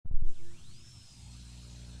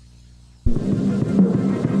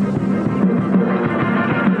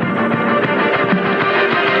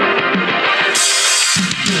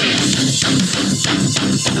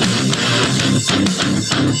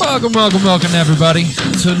Welcome, everybody,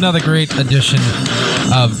 to another great edition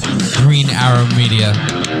of Green Arrow Media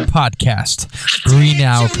Podcast. Green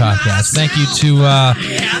Arrow Podcast. Thank you to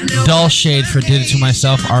Dull Shade for Did It To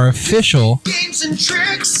Myself, our official,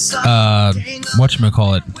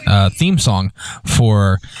 theme song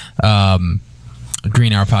for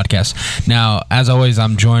Green Arrow Podcast. Now, as always,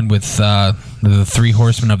 I'm joined with the three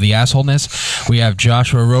horsemen of the assholeness. We have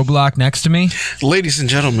Joshua Roblox next to me. Ladies and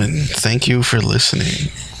gentlemen, thank you for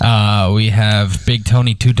listening. We have Big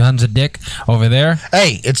Tony 2 Tons of Dick over there.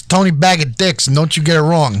 Hey, it's Tony Bag of Dicks, and don't you get it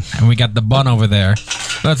wrong. And we got the bun over there.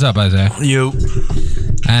 What's up, Isaiah? You.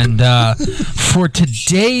 And for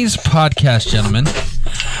today's podcast, gentlemen,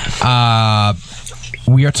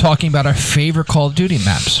 we are talking about our favorite Call of Duty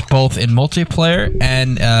maps, both in multiplayer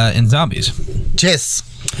and in zombies. Yes.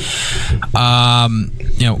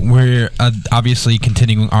 We're obviously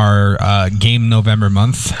continuing our Game November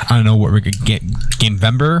month. I don't know what we're going to get.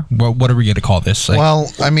 Game-vember? What are we going to call this?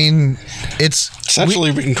 Well, I mean, it's...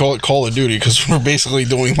 Essentially, we can call it Call of Duty because we're basically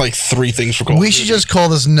doing like three things for Call of Duty. We should just call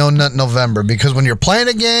this No Nut November because when you're playing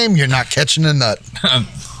a game, you're not catching a nut.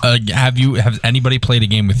 Have anybody played a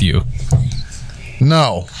game with you?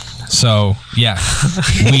 No. So, yeah,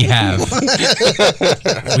 we have.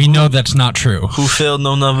 We know that's not true. Who failed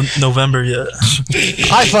November yet?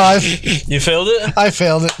 High five. You failed it? I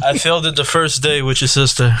failed it. I failed it the first day with your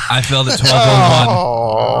sister. I failed at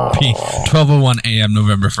 12:01 a.m.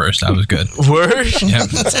 November 1st. I was good. Word? Yep.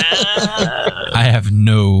 I have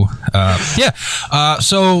no...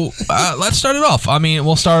 So, let's start it off. I mean,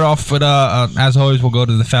 we'll start off with, as always, we'll go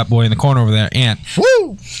to the fat boy in the corner over there. Ant.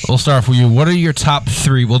 Woo! We'll start off with you. What are your top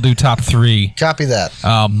three? We'll do top three. Copy that.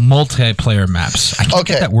 Multiplayer maps. I can't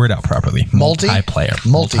get that word out properly. Multiplayer.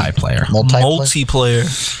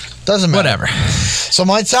 Doesn't matter. Whatever. So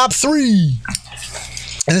my top three.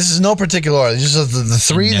 And this is no particular order. These are the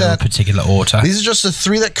three particular order. These are just the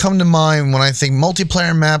three that come to mind when I think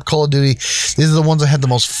multiplayer map, Call of Duty. These are the ones I had the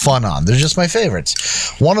most fun on. They're just my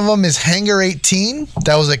favorites. One of them is Hangar 18.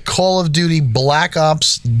 That was a Call of Duty Black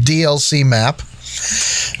Ops DLC map.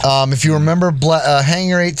 If you remember,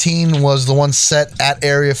 Hangar 18 was the one set at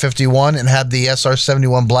Area 51 and had the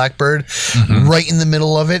SR-71 Blackbird right in the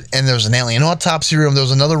middle of it, and there was an alien autopsy room. There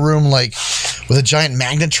was another room like with a giant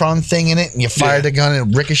magnetron thing in it, and you fired a gun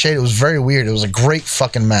and it ricocheted. It was very weird. It was a great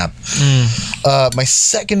fucking map. My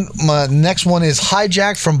next one is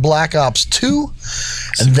Hijack from Black Ops 2,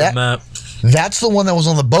 and that's the one that was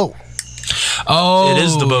on the boat. Oh, it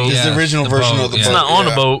is the boat. It's the original version of the boat. It's not on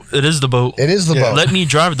a boat. It is the boat. It is the boat. Let me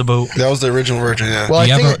drive the boat. That was the original version, yeah. Well,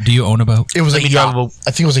 do you own a boat? It was a yacht.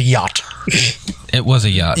 I think it was a yacht. It was a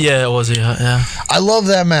yacht. Yeah, it was a yacht, yeah. I love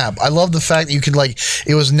that map. I love the fact that you could,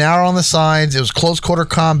 it was narrow on the sides, it was close quarter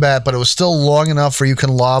combat, but it was still long enough where you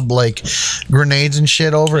can lob, grenades and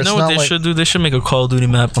shit over. You know what they should do? They should make a Call of Duty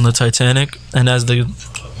map on the Titanic, and as the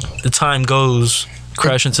time goes...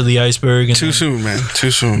 crash into the iceberg. And too soon, man.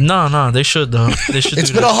 Too soon. No, they should, though. They should. It's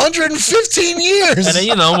been 115 years. And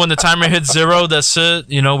then, when the timer hits 0, that's it.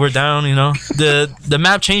 We're down, The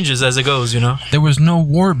map changes as it goes, There was no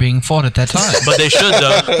war being fought at that time. But they should,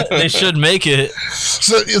 though. They should make it.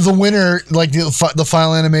 So the winner, the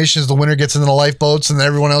final animation is the winner gets into the lifeboats and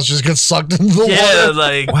everyone else just gets sucked into the water.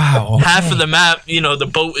 Wow. Half of the map, the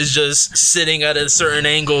boat is just sitting at a certain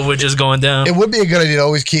angle, which is going down. It would be a good idea to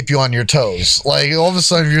always keep you on your toes. All of a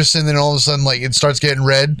sudden, you're sitting there and all of a sudden, it starts getting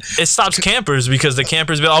red. It stops campers because the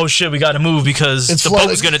campers be oh shit, we got to move because the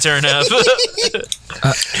boat is going to tear in half.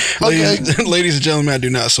 Ladies and gentlemen, I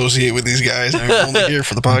do not associate with these guys. I'm only here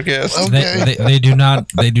for the podcast. Okay. They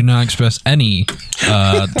do not express any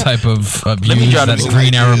type of views that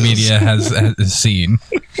Green Arrow Media has seen.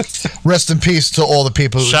 Rest in peace to all the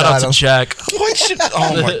people who Shout out to Jack.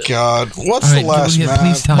 Oh my god. What's the last map?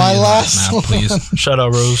 Please tell my me last map, please. Shout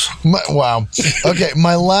out Rose. Wow. Okay,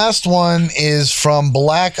 my last one is from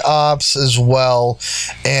Black Ops as well,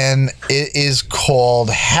 and it is called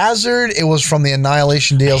Hazard. It was from the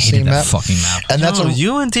Annihilation DLC map. Fucking map. And that's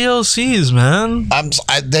you and DLCs, man.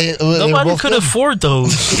 Nobody could afford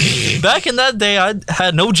those. Back in that day, I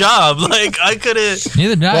had no job. I couldn't.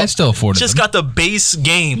 Neither did I. Still afford it. Just got the base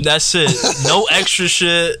game. That's it. No extra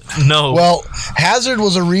shit. No. Well, Hazard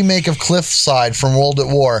was a remake of Cliffside from World at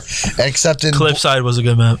War, except in Cliffside was a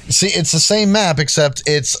good map. See, it's the same map except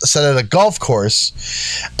it's set at a golf course,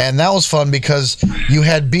 and that was fun because you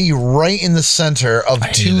had B right in the center of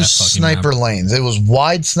two sniper lanes. It was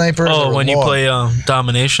wide snipers. Oh, when you play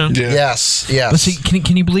Domination. Yeah. Yes. But see,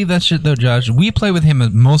 can you believe that shit though, Josh? We play with him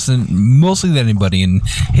mostly than anybody, and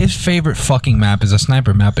his favorite fucking map is a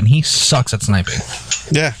sniper map, and he sucks at sniping.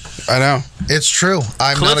 Yeah, I know. It's true.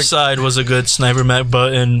 Cliffside was a good sniper map,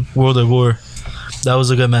 but in World at War, that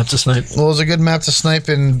was a good map to snipe. Well, it was a good map to snipe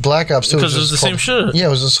in Black Ops too. Because it was the same shit. Yeah, it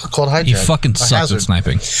was just called Hijack. He fucking sucks at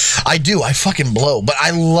sniping. I do. I fucking blow. But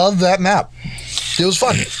I love that map. It was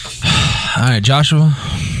fun. All right, Joshua.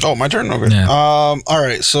 Oh, my turn? Okay. Yeah. All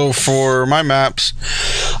right. So for my maps,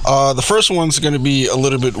 the first one's going to be a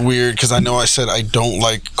little bit weird because I know I said I don't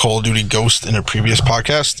like Call of Duty Ghost in a previous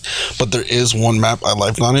podcast, but there is one map I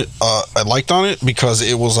liked on it. I liked on it because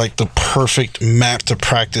it was like the perfect map to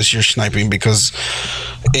practice your sniping because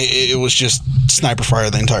it was just sniper fire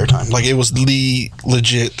the entire time. Like it was the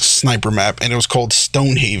legit sniper map, and it was called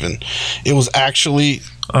Stonehaven. It was actually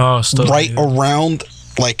right around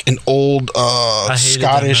like an old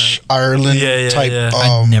Scottish Ireland type.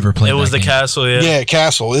 I never played. It was the game. castle. Yeah,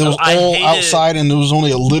 castle. It was all outside, and there was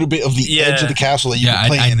only a little bit of the edge of the castle that you could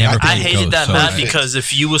play in. I hated that map because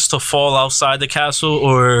if you was to fall outside the castle,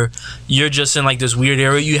 or you're just in like this weird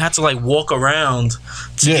area, you had to like walk around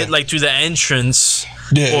to get like through the entrance.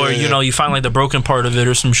 You know, you find like the broken part of it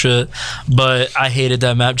or some shit. But I hated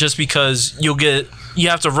that map just because you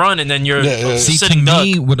have to run and then you're See, sitting to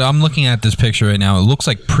me, what I'm looking at this picture right now, it looks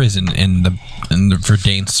like prison in the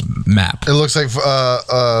Verdansk map. It looks like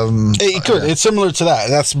it could. It's similar to that.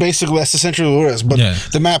 That's essentially what it is. But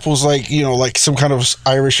the map was like, you know, like some kind of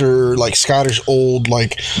Irish or like Scottish old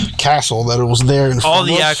like castle that it was there. All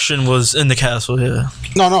the action was in the castle. Yeah.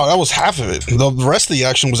 No, that was half of it. The rest of the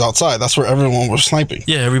action was outside. That's where everyone was sniping.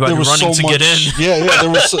 Yeah, everybody was running to get in. Yeah.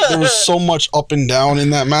 There was so much up and down in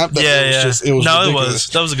that map. That it was ridiculous.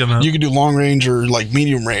 That was a good map. You could do long range or like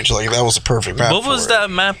medium range. Like that was a perfect map. What was that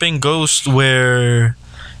map in Ghost where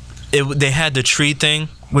they had the tree thing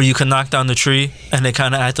where you could knock down the tree and it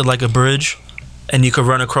kind of acted like a bridge? And you could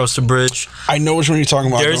run across the bridge. I know which one you're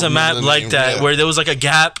talking about. There's a map like that where there was like a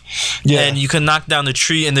gap, and you can knock down the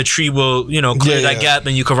tree, and the tree will, clear that gap,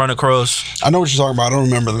 and you can run across. I know what you're talking about. I don't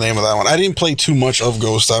remember the name of that one. I didn't play too much of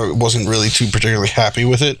Ghost. I wasn't really too particularly happy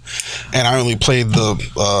with it, and I only played the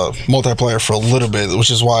multiplayer for a little bit,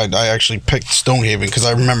 which is why I actually picked Stonehaven because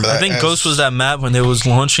I remember that. I think Ghost was that map when they was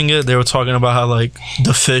launching it. They were talking about how like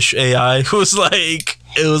the fish AI was like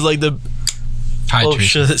the.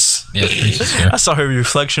 Shit. Yeah, I saw her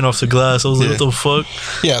reflection off the glass. I was like, what the fuck?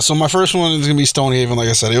 Yeah, so my first one is gonna be Stonehaven. Like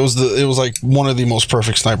I said, it was like one of the most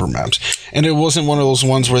perfect sniper maps, and it wasn't one of those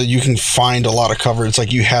ones where you can find a lot of cover. It's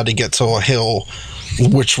like you had to get to a hill,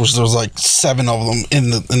 which there was like 7 of them in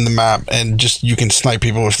the map, and just you can snipe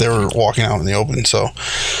people if they were walking out in the open. So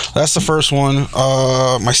that's the first one.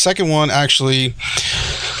 My second one actually.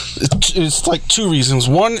 It's like 2 reasons.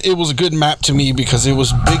 One, it was a good map to me because it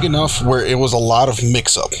was big enough where it was a lot of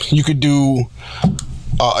mix-up. You could do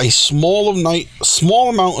a small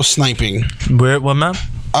amount of sniping. What map?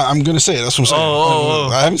 I'm gonna say it. That's what I'm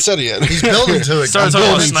saying. I haven't said it yet. He's building to it. Started talking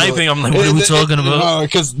about sniping. I'm like, what are we talking about?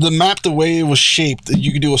 Because the map, the way it was shaped,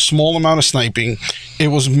 you could do a small amount of sniping. It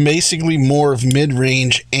was basically more of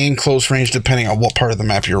mid-range and close range, depending on what part of the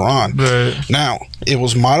map you're on. Right. Now, it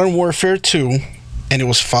was Modern Warfare 2. And it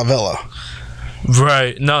was favela.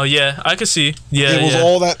 Right. No, yeah. I could see. Yeah. It was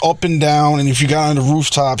all that up and down, and if you got on the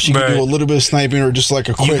rooftops, you could do a little bit of sniping or just like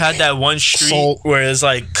a quick. You had that one street assault where it's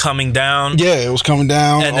like coming down. Yeah, it was coming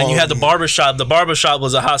down. And then you had the barbershop. The barbershop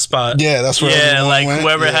was a hot spot. Yeah, that's where like went.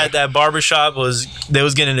 Whoever had that barbershop they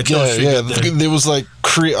was getting the kill streak. Yeah, there was like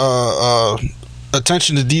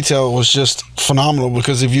attention to detail was just phenomenal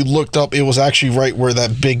because if you looked up, it was actually right where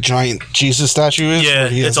that big giant Jesus statue is. Yeah,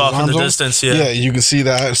 it's off in the distance. Yeah, you can see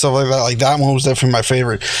that and stuff like that. Like that one was definitely my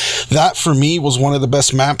favorite. That for me was one of the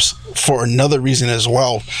best maps for another reason as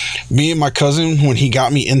well. Me and my cousin, when he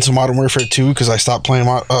got me into Modern Warfare 2, because I stopped playing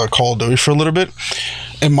Call of Duty for a little bit.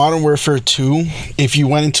 In Modern Warfare 2, if you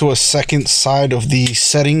went into a second side of the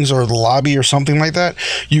settings or the lobby or something like that,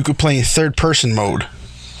 you could play in third-person mode.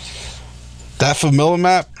 That familiar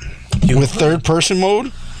map with third-person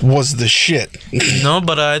mode was the shit. No,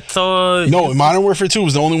 but I thought... No, Modern Warfare 2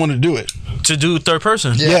 was the only one to do it. To do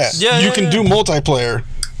third-person? Yeah. You can do multiplayer.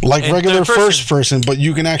 Like and regular first person, but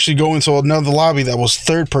you can actually go into another lobby that was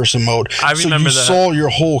third person mode. I remember so you saw your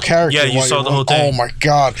whole character. Yeah, you saw the whole thing. Oh my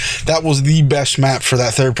god, that was the best map for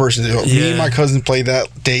that third person. Me and my cousin played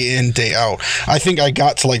that day in, day out. I think I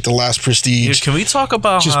got to like the last prestige. Can we talk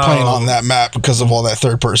about just playing on that map because of all that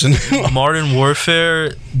third person? Modern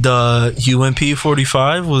Warfare, the UMP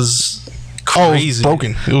 45 was crazy.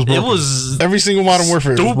 Broken. It was broken. It was every single Modern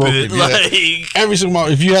Warfare was broken. Yeah. Like every single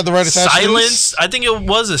modern. If you had the right attachments, silence. I think it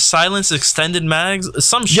was a silence extended mags.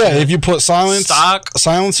 Some shit. Yeah, if you put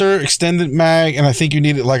silencer, extended mag, and I think you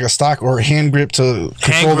needed like a stock or a hand grip to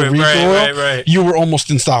control the recoil. Right. You were almost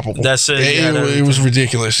unstoppable. That's it. It was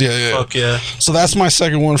ridiculous. Yeah. Fuck yeah. So that's my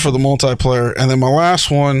second one for the multiplayer, and then my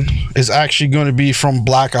last one is actually going to be from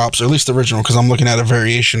Black Ops, or at least the original, because I'm looking at a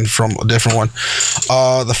variation from a different one.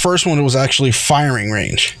 The first one was actually Firing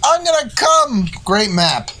Range. I'm gonna come. Great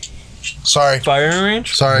map. Sorry. Firing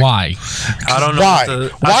range? Sorry. Why? I don't know.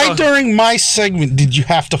 Why during my segment did you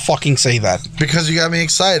have to fucking say that? Because you got me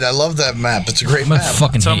excited. I love that map. It's a great I'm map.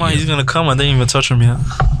 fucking Tell me he's gonna come. I didn't even touch him yet.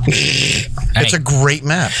 It's a great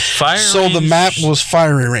map. So the map was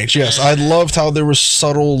Firing Range. Yes, I loved how there was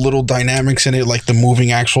subtle little dynamics in it, like the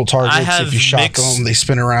moving actual targets. If you shot them, they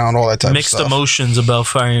spin around, all that type of stuff. Mixed emotions about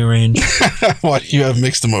Firing Range. Why do you have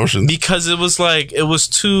mixed emotions? Because it was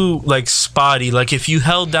too like spotty. Like if you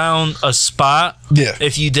held down a spot,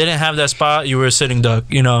 if you didn't have that spot, you were a sitting duck.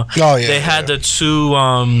 You know. Oh yeah. They had the two.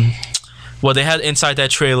 Well, they had inside that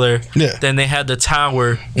trailer. Yeah. Then they had the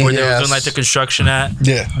tower where they were doing like the construction at.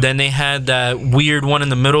 Yeah. Then they had that weird one in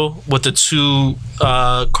the middle with the two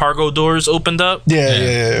cargo doors opened up.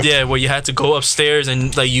 Yeah. Where you had to go upstairs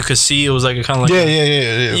and like you could see it was like a kind of like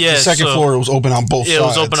yeah. The second floor, it was open on both sides. It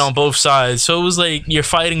was open on both sides, so it was like you're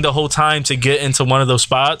fighting the whole time to get into one of those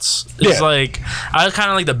spots. It's like I kind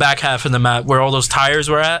of like the back half of the map where all those tires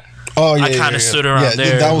were at. Oh yeah, I kind of stood around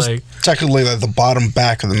there. That was technically like the bottom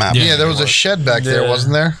back of the map. Yeah, there was a shed back there,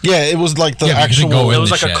 wasn't there? Yeah, it was like the actual. It was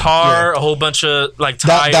like a car, a whole bunch of like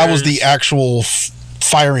tires. That was the actual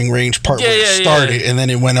firing range part where it started, and then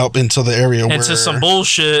it went up into the area into some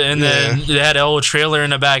bullshit, and then they had an old trailer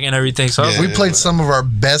in the back and everything. So we played some of our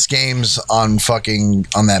best games on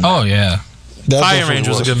that map. Oh yeah, Fire Range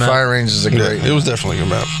was a good map. Fire Range is a great. It was definitely a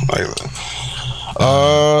good map. I like that.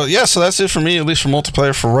 So that's it for me, at least for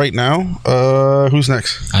multiplayer for right now. Who's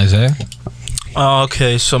next? Isaiah.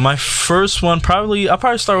 Okay, so my first one I'll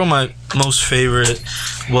probably start with my most favorite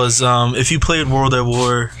was if you played World at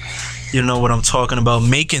War, you know what I'm talking about.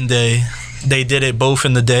 Making Day. They did it both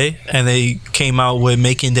in the day, and they came out with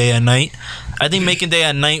Making Day at Night. I think Making Day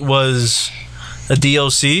at Night was a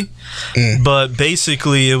DLC, but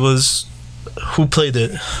basically it was. Who played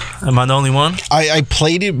it? Am I the only one? I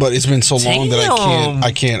played it, but it's been so long that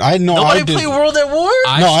I can't. I know. Nobody played World at War?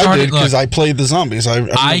 I did because I played the zombies.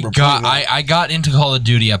 I got into Call of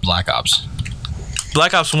Duty at Black Ops.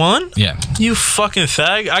 Black Ops 1? Yeah. You fucking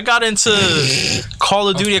fag. I got into Call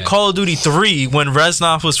of Duty at Call of Duty 3 when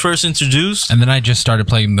Reznov was first introduced. And then I just started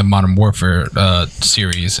playing the Modern Warfare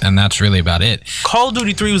series, and that's really about it. Call of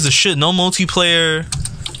Duty 3 was the shit. No multiplayer.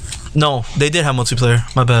 No, they did have multiplayer.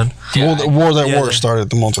 My bad. Yeah, World at War started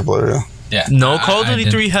the multiplayer. Yeah. No, Call of Duty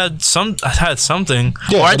 3 had something.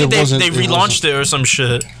 Yeah, or I think they relaunched it or some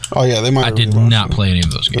shit. Oh yeah, they might. I did not play any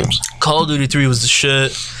of those games. Call of Duty 3 was the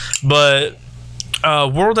shit, but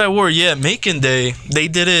World at War, Making Day, they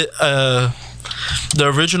did it. The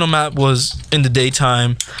original map was in the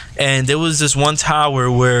daytime, and there was this one tower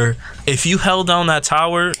where if you held down that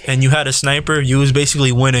tower and you had a sniper, you was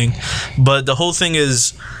basically winning. But the whole thing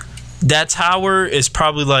is that tower is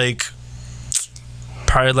probably like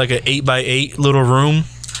an 8x8 little room,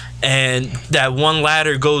 and that one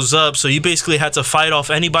ladder goes up, so you basically had to fight off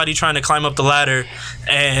anybody trying to climb up the ladder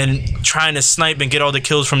and trying to snipe and get all the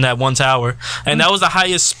kills from that one tower. And that was the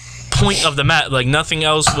highest point of the map. Like nothing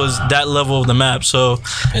else was that level of the map, so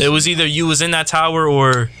it was either you was in that tower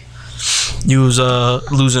or you was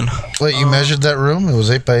losing. Wait, you measured that room? It was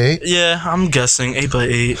 8x8? Yeah, I'm guessing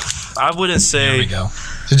 8x8. I wouldn't say. There we go.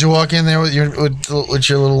 Did you walk in there with your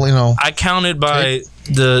little, I counted by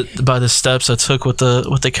the steps I took with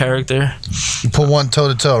the character. You put one toe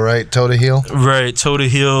to toe, right? Toe to heel. Right, toe to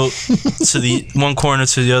heel to the one corner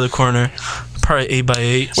to the other corner. Probably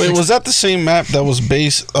 8x8. Wait, was that the same map that was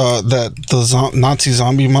based that the Nazi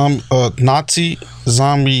zombie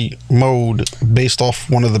mode based off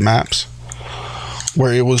one of the maps,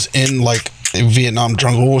 where it was in like a Vietnam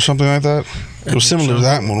jungle or something like that? It was similar to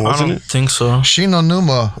that one, wasn't it? I don't think so.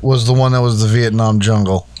 Shinonuma was the one that was the Vietnam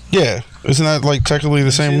jungle. Yeah, isn't that like technically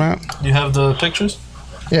the same map? You have the pictures?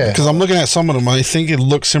 Yeah, because I'm looking at some of them. I think it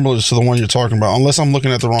looks similar to the one you're talking about, unless I'm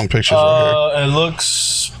looking at the wrong pictures right here. It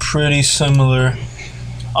looks pretty similar.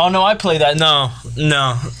 Oh no, I played that. No.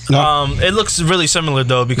 It looks really similar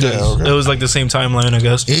though because it was like the same timeline, I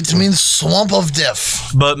guess. It means Swamp of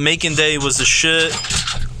Death. But Making Day was the shit.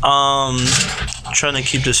 Trying to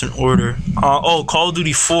keep this in order. Call of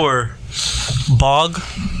Duty 4, Bog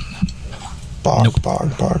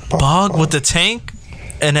Bog with the tank.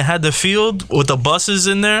 and it had the field with the buses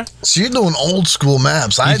in there. So you're doing old school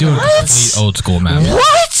maps. He's doing complete old school maps.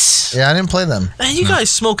 What? Yeah, I didn't play them. Man, you guys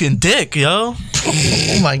smoking dick, yo.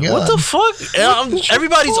 Oh my god. What the fuck?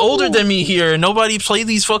 Everybody's older than me here. Nobody play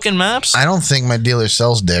these fucking maps. I don't think my dealer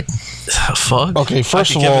sells dick. Fuck. Okay,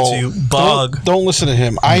 first of give it all, to you. Bog. Don't listen to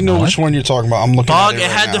him. I know which one you're talking about. I'm looking Bog, at it it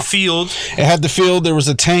right had now. the field. It had the field. There was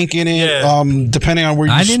a tank in it. Yeah. Depending on where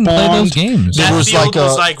you I didn't spawned, play those games. There That was field like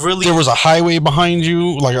was like really. there was a highway behind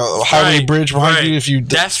you, like a highway Right, bridge behind right. you. If you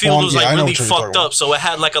that spawned, field was like I know really what you're fucked talking up, so it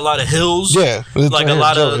had like a lot of hills. Yeah, it's like right a here,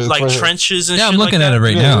 lot Joe, of it's like right here. trenches and Yeah, shit I'm looking like at it that.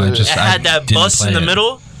 right Yeah, now. yeah, It just It I had that didn't bus play in the it.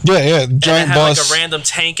 middle. Yeah, And it giant had bus. like a random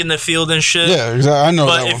tank in the field and shit. Yeah, exactly. I know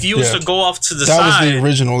But that if one. you was Yeah. to go off to the that side, was the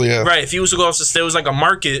original. Yeah, right? If you was to go off to, there was like a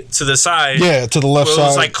market to the side. yeah, to the left where it side.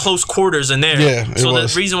 was like close quarters in there. Yeah, it so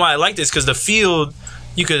was. the reason why I like this because the field.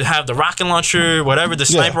 You could have the rocket launcher, whatever, the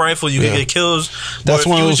sniper rifle. You could get kills. That's or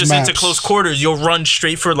one if of you was those just into maps. close quarters, you'll run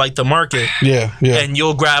straight for like the market, yeah, and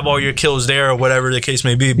you'll grab all your kills there or whatever the case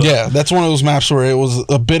may be. But yeah, that's one of those maps where it was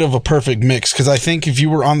a bit of a perfect mix because I think if you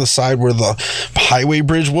were on the side where the highway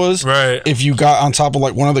bridge was, Right. if you got on top of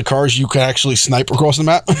like one of the cars, you could actually snipe across the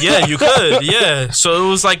map. yeah, you could. Yeah. So it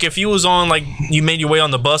was like if you was on like you made your way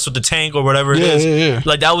on the bus with the tank or whatever it Yeah, is, yeah.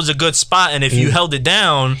 like that was a good spot. And if you held it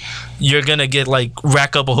down, you're gonna get like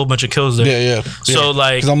rack up a whole bunch of kills there. Yeah. So,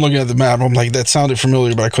 like- because I'm looking at the map, I'm like that sounded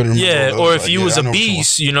familiar, but I couldn't remember. Yeah, what it or was if like. you Yeah, was I a know what you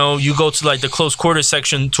beast, you know, you go to like the close quarter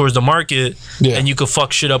section towards the market, Yeah. and you could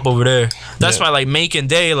fuck shit up over there. That's Yeah. why like Making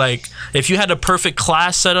Day, like if you had a perfect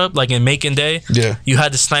class set up, like in Making Day, Yeah. you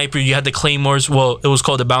had the sniper, you had the claymores. Well, it was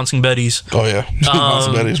called the bouncing betties. want. Oh yeah,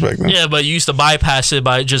 Bouncing Betty's back then. Yeah, but you used to bypass it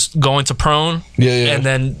by just going to prone. Yeah. And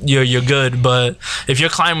then you're good. But if you're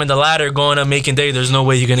climbing the ladder going up Making Day, there's no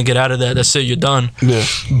way you're gonna get out of that. That's it, you're done. Yeah.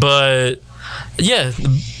 But yeah,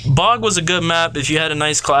 Bog was a good map if you had a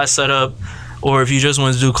nice class setup, or if you just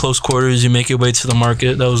wanted to do close quarters, you make your way to the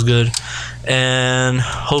market. That was good. And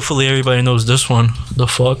hopefully everybody knows this one. The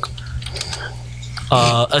fuck.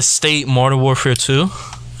 Estate Modern Warfare 2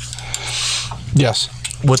 Yes.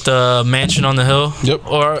 with the mansion on the hill. Yep.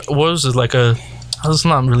 Or what was it like a? It was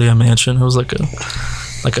not really a mansion. It was like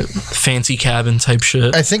a fancy cabin type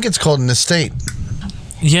shit. I think it's called an estate.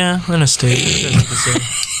 Yeah, an estate.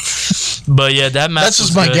 But yeah, that map. That's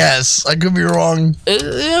just was my good. guess. I could be wrong.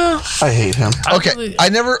 Yeah. I hate him. Okay,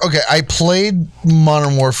 I played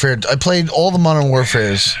Modern Warfare. I played all the Modern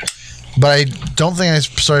Warfares, but I don't think I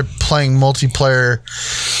started playing multiplayer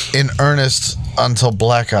in earnest until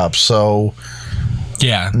Black Ops. So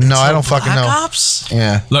Yeah. no, I don't fucking Black know. Ops?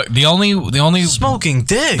 Yeah, Look, the only Smoking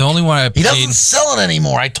dick. the only one I he played. doesn't sell it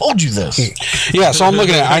anymore. I told you this. Yeah, so I'm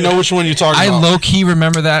looking at. I know which one you're talking I about. low key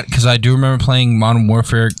remember that because I do remember playing Modern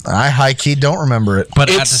Warfare, I high key don't remember it. but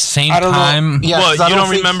at It's- the same I don't know. time, Yeah, 'cause What, I you don't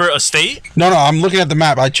think- remember Estate? No, I'm looking at the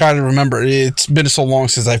map. I try to remember. It's been so long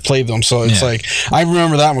since I've played them, so it's Yeah. like I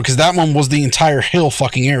remember that one because that one was the entire hill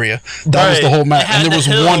fucking area. That was Right. the whole It map, had and there the was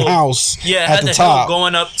hill- one house Yeah, it at had the the top. hill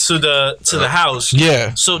going up to the house. Yeah,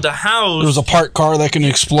 So the house there was a parked car that can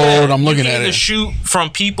explode. I'm looking you at can either it. shoot from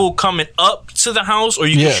people coming up to the house, or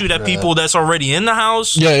you Yeah. can shoot at people that's already in the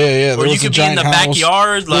house. Yeah. There Or you was a could be in giant the house.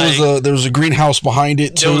 backyard. Like There was a greenhouse behind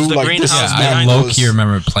it too. There was the like greenhouse this yeah, is I behind low was- key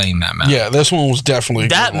remember playing that map. Yeah, this one was definitely a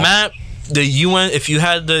that good one. map. The UN, if you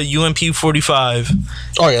had the UMP 45,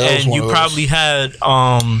 Oh yeah, that was and one you of those. probably had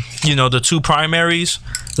the two primaries.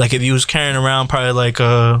 Like if you was carrying around probably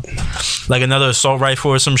like another assault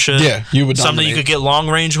rifle or some shit. Yeah, you would something you dominate. could get long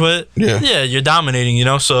range with. Yeah. You're dominating.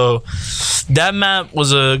 So that map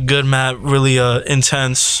was a good map, really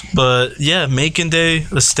intense. But yeah, Making Day,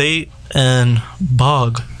 Estate, and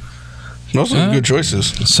Bog. Those are good choices.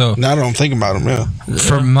 So Now that I'm thinking about them, yeah.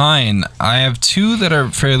 for mine, I have two that are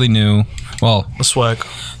fairly new. Well, A swag.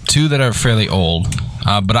 two that are fairly old.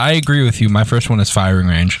 But I agree with you. My first one is Firing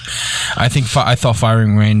Range. I thought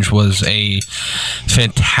Firing Range was a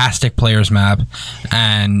fantastic player's map,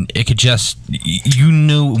 and it could just you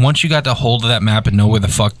knew once you got the hold of that map and know where the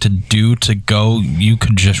fuck to go, you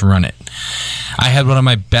could just run it. I had one of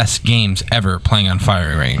my best games ever playing on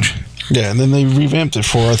Firing Range. Yeah, and then they revamped it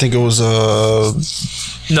for I think it was No,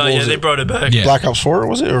 What yeah, was they it? brought it back. Yeah. Black Ops 4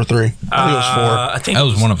 was it or 3? I think it was I think That it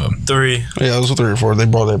was one of them. 3. 4. Yeah, it was 3 or 4. They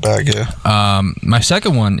brought it back. Yeah. My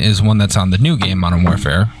second one is one that's on the new game, Modern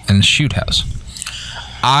Warfare, and it's Shoot House.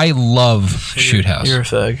 I love Shoot House. You're a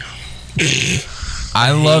fag.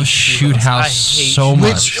 I love Shoot House so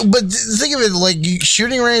much. But think of it like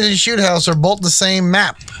Shooting Range and Shoot House are both the same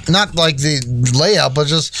map. Not like the layout, but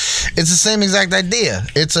just it's the same exact idea.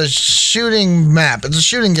 It's a shooting map. It's a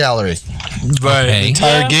shooting gallery. Right. The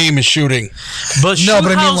entire game is shooting. But I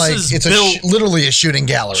mean like it's literally a shooting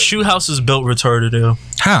gallery. Shoot House is built retarded, yo.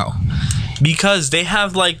 How? Because they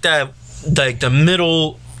have like that, like the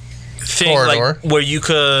middle thing, corridor, like where you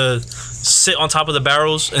could sit on top of the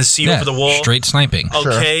barrels and see over the wall. Straight sniping.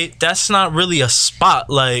 Okay, that's not really a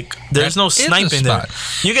spot. Like, there's no sniping there.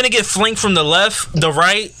 You're gonna get flanked from the left, the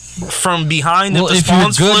right, from behind. Well, if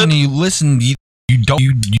you're good and you listen, you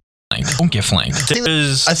don't get flanked.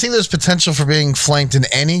 I think there's potential for being flanked in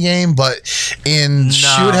any game, but in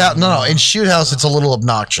Shoot House, in Shoot House, it's a little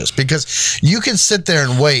obnoxious because you can sit there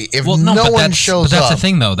and wait if no one shows up. But that's the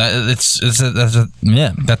thing, though. That's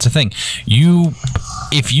the thing.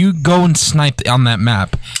 If you go and snipe on that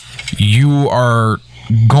map, you are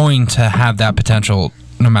going to have that potential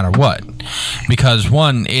no matter what. Because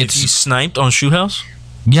if you sniped on Shoot House.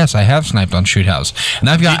 Yes, I have sniped on Shoot House. And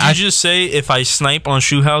Did you just say if I snipe on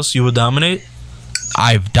Shoot House, you would dominate?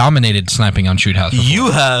 I've dominated sniping on Shoot House before.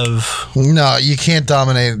 You have? No, you can't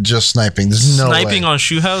dominate just sniping. There's no way. Sniping on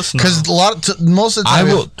Shoot House? Because most of the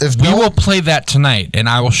time, we will play that tonight, and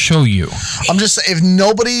I will show you. I'm just saying, if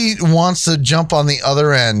nobody wants to jump on the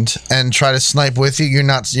other end and try to snipe with you, you're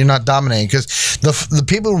not dominating because the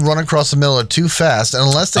people who run across the middle are too fast, and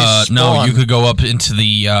unless they spawn, no, you could go up into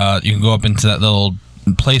that little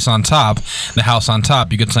place on top, the house on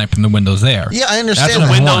top. You could snipe from the windows there. Yeah, I understand. That's the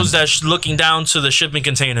windows that's looking down to the shipping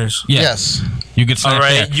containers. Yeah. Yes, you could snipe. All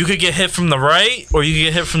right, there. you could get hit from the right, or you could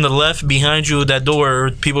get hit from the left behind you. That door,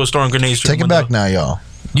 people are throwing grenades. Take it back now, y'all.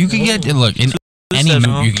 You can get in any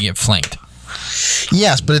move. You can get flanked.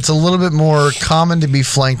 Yes, but it's a little bit more common to be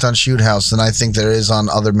flanked on Shoot House than I think there is on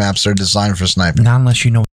other maps that are designed for sniping. Not unless you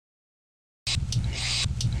know.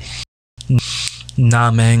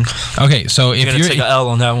 Nah, man. Okay, so if you're gonna take an L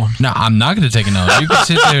on that one. No, I'm not gonna take an L. You can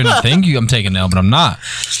sit there and think I'm taking an L, but I'm not,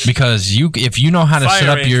 because if you know how to set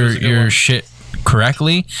up your shit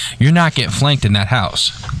correctly, you're not getting flanked in that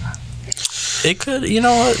house. It could, you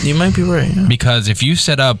know what? You might be right. Yeah. Because if you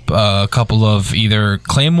set up a couple of either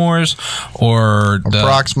claymores or the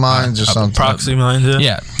prox mines or something, proxy mines,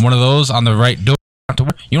 yeah, one of those on the right door.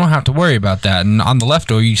 You don't have to worry about that. And on the left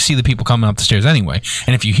door, you see the people coming up the stairs anyway.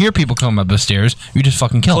 And if you hear people coming up the stairs, you just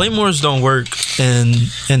fucking kill them. Claymores don't work in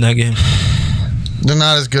that game. They're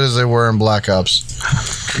not as good as they were in Black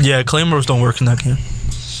Ops. Yeah, Claymores don't work in that game.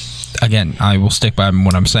 Again, I will stick by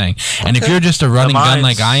what I'm saying. And if you're just a running gun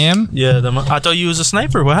like I am, I thought you was a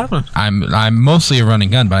sniper. What happened? I'm mostly a running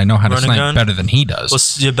gun, but I know how to snipe better than he does.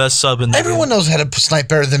 What's your best sub in the Everyone knows how to snipe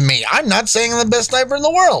better than me. I'm not saying I'm the best sniper in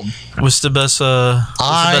the world. What's the best?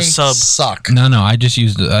 I best sub? Suck. No, I just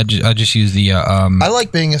used the. I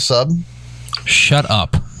like being a sub. Shut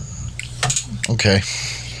up. Okay.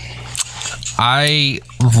 I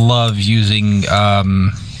love using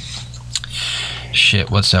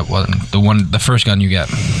shit, what's that one? The first gun you get.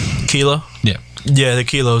 Kilo? Yeah. Yeah, the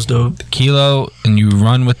Kilo's dope. Kilo, and you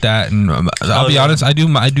run with that, and I'll be honest, I do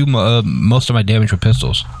most of my damage with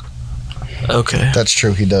pistols. Okay. That's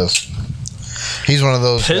true, he does. He's one of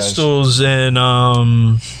those pistols guys. And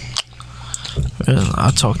I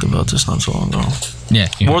talked about this not so long ago. Yeah.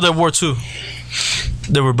 World War II.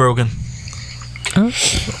 They were broken.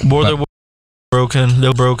 World War broken. They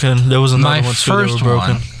were broken. There was another one too. They were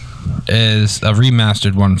broken. Is a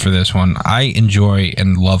remastered one for this one. I enjoy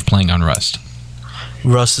and love playing on Rust.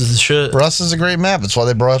 Rust is the shit. Rust is a great map. That's why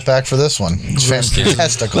they brought it back for this one. It's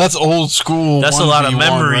fantastic. That's old school. That's a lot of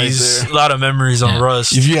memories. Right, a lot of memories on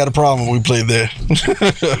Rust. If you had a problem, we played there.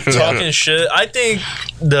 Talking shit. I think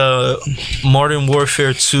the Modern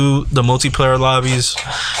Warfare 2, the multiplayer lobbies,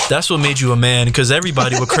 that's what made you a man, because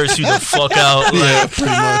everybody would curse you the fuck out. Yeah,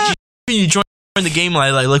 pretty much. You join the game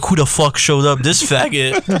like who the fuck showed up? This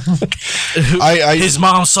faggot. His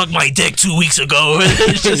mom sucked my dick 2 weeks ago.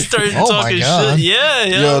 Just started talking shit. Yeah.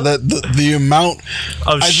 Yo, the amount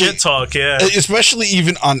of shit talk. Yeah, especially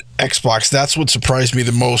even on Xbox. That's what surprised me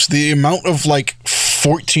the most. The amount of like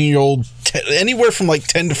 14-year-old, anywhere from like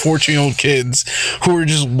 10 to 14-year-old kids who are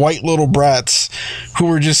just white little brats who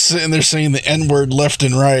were just sitting there saying the N-word left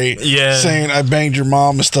and right. Yeah, saying I banged your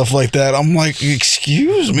mom and stuff like that. I'm like,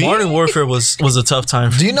 excuse me. Modern Warfare was a tough time.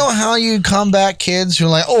 Do you know how you combat kids who are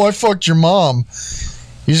like, oh, I fucked your mom?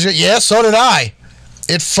 You just go, yeah, so did I.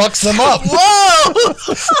 It fucks them up. Whoa!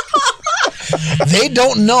 They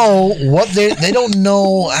don't know they don't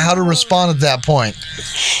know how to respond at that point.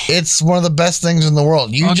 It's one of the best things in the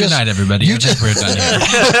world. Good night, everybody. You just hit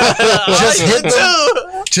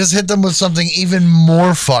them. Just hit them with something even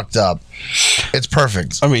more fucked up. It's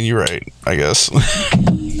perfect. I mean, you're right, I guess. All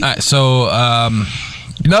right, so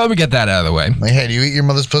now that we get that out of the way. Like, hey, do you eat your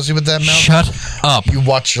mother's pussy with that mouth? Shut up. You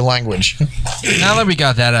watch your language. Now that we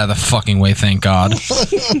got that out of the fucking way, thank God.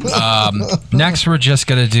 Next, we're just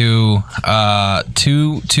gonna do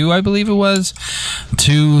two, I believe it was,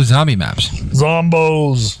 2 zombie maps.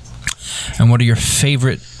 Zombos. And what are your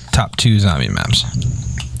favorite top 2 zombie maps?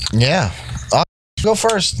 Yeah. I'll go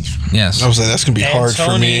first. Yes. I was like, that's gonna be hard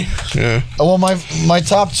for me. Yeah. Well, my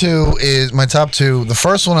top two. The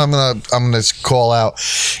first one I'm gonna call out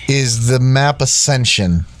is the map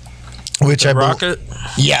Ascension, which The rocket?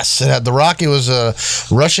 Yes, it had the rocket. Was a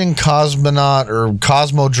Russian cosmonaut or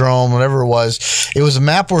cosmodrome, whatever it was. It was a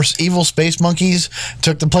map where evil space monkeys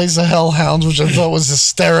took the place of hellhounds, which I thought was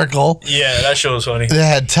hysterical. Yeah, that show was funny. It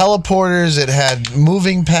had teleporters. It had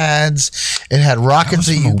moving pads. It had rockets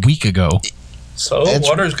That was from a week ago. So,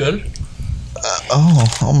 water's good.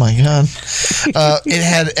 Oh my God! It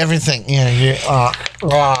had everything. Yeah. He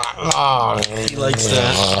likes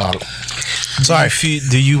that. Sorry.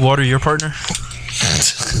 Do you water your partner?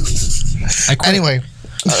 Anyway,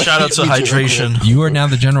 Shout out to hydration. You are now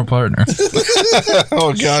the general partner.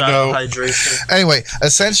 Oh God, Shout no. out hydration. anyway,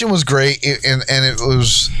 Ascension was great, and it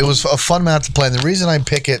was a fun map to play. And the reason I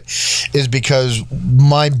pick it is because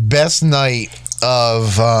my best night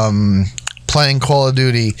of playing Call of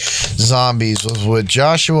Duty Zombies was with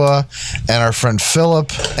Joshua and our friend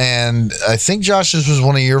Philip, and I think Josh, this was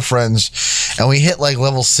one of your friends, and we hit like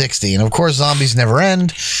level 60, and of course zombies never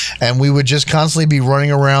end, and we would just constantly be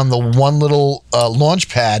running around the one little launch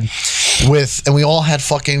pad and we all had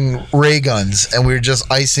fucking ray guns, and we were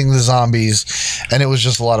just icing the zombies, and it was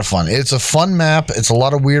just a lot of fun. It's a fun map. It's a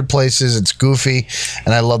lot of weird places. It's goofy,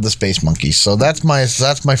 and I love the space monkeys. So that's my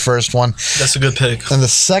first one. That's a good pick. And the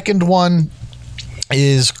second one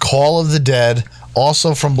is Call of the Dead,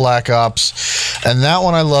 also from Black Ops, and that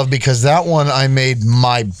one I love because that one I made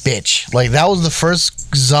my bitch. Like, that was the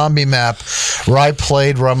first zombie map where I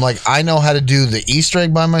played where I'm like, I know how to do the Easter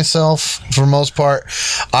egg by myself for the most part.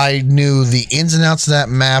 I knew the ins and outs of that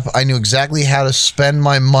map. I knew exactly how to spend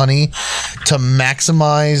my money to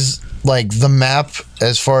maximize like the map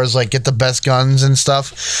as far as like get the best guns and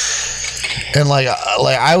stuff. And like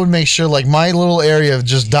I would make sure like my little area of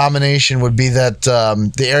just domination would be that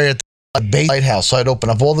the area at the base lighthouse. So I'd open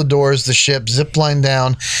up all the doors, the ship, zip line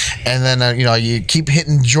down, and then you keep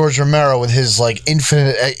hitting George Romero with his like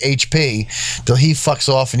infinite HP till he fucks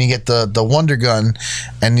off and you get the Wonder Gun,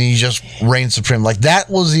 and you just reign supreme. Like, that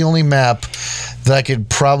was the only map that I could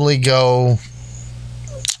probably go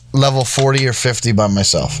level 40 or 50 by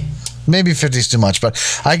myself. Maybe 50 is too much, but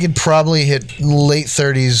I could probably hit late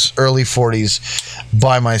 30s, early 40s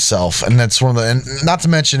by myself, and that's one of the. And not to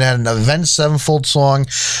mention, it had an Avenged Sevenfold song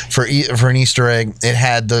for an Easter egg. It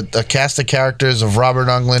had the cast of characters of Robert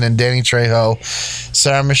Englund and Danny Trejo,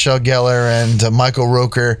 Sarah Michelle Gellar, and Michael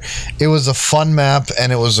Rooker. It was a fun map,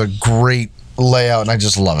 and it was a great layout, and I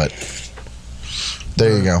just love it.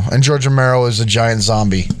 There you go. And George Romero is a giant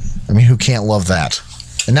zombie. I mean, who can't love that?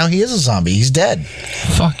 And now he is a zombie. He's dead.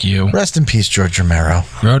 Fuck you. Rest in peace, George Romero.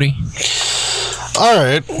 Brody? All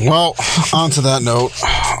right. Well, on to that note,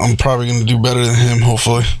 I'm probably going to do better than him,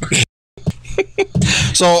 hopefully.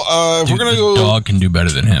 So, if we're going to go... dog can do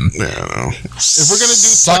better than him. Yeah, I know. If we're going to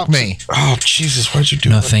do Suck me. Oh, Jesus, why'd you do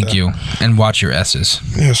that? No, thank you. And watch your S's.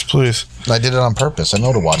 Yes, please. I did it on purpose. I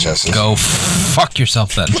know to watch S's. Go fuck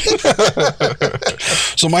yourself then.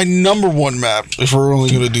 So my number one map, if we're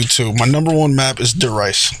only going to do 2, my number one map is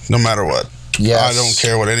Derice, no matter what. Yes. I don't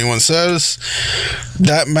care what anyone says.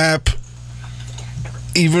 That map,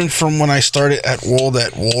 even from when I started at World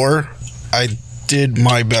at War, I did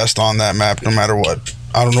my best on that map no matter what.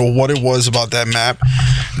 I don't know what it was about that map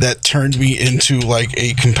that turned me into like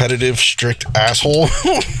a competitive, strict asshole.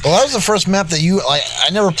 Well, that was the first map that I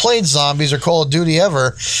never played Zombies or Call of Duty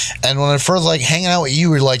ever, and when I first like hanging out with you,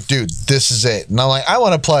 we were like, dude, this is it. And I'm like, I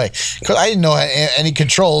want to play because I didn't know any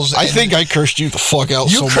controls. I think I cursed you the fuck out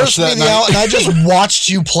so much that night. Out, and I just watched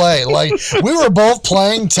you play. Like, we were both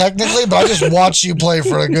playing technically, but I just watched you play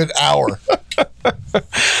for a good hour.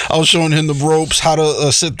 I was showing him the ropes, how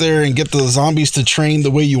to sit there and get the zombies to train the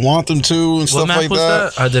way you want them to, and stuff like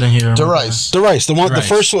that. I didn't hear. Derice,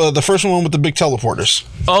 the first one with the big teleporters.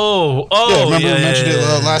 Oh, yeah! Remember we mentioned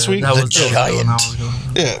it last week. That was giant.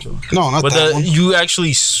 Yeah, no, not But that one. you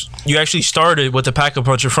actually started with the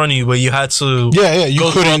pack-a-punch in front of you, but you had to You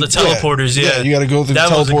go through all couldn't- the teleporters. Yeah, you got to go through That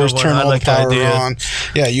the was a good teleporters, one. turn I all like the that power idea. on.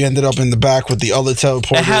 Yeah, you ended up in the back with the other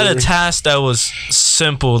teleporter. it had a task that was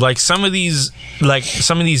simple. Like some of these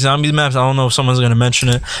zombie maps, I don't know if someone's gonna mention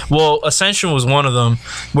it. Well, Ascension was one of them,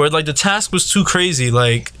 where like the task was too crazy.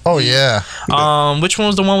 Like, Oh yeah. which one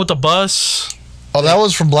was the one with the bus? Oh, that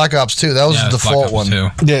was from Black Ops 2. That was Yeah, the it's Black default Ops one. 2.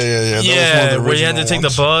 Yeah. That was one of the Where you had to original take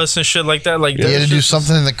ones. the bus and shit like that. Like You had to do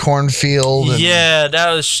something in the cornfield. And Yeah,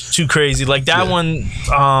 that was too crazy. Like that one,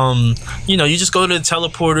 you just go to the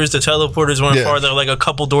teleporters. The teleporters weren't Yeah. far; they're like a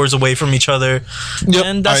couple doors away from each other, Yep,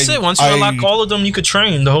 and that's it. Once you unlock all of them, you could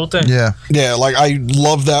train the whole thing. Yeah. Yeah, like I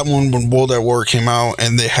love that one when World at War came out,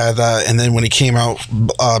 and they had that, and then when it came out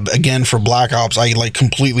again for Black Ops, I like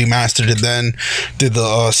completely mastered it. Then did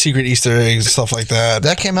the secret Easter eggs and stuff like that.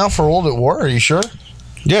 That came out for World at War. Are you sure?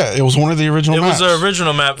 Yeah, it was one of the original. It was maps. the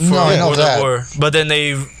original map for No, I know World that. at War, but then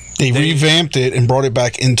they revamped it and brought it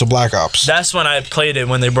back into Black Ops. that's when I played it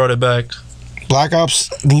when they brought it back. Black Ops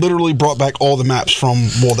literally brought back all the maps from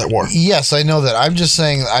World at War. Yes, I know that. I'm just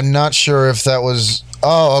saying. I'm not sure if that was.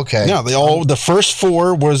 Oh, okay. Yeah, they all the first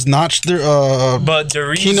four was Notch. But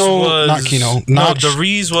Deriz Kino, was not Kino, No, Notch.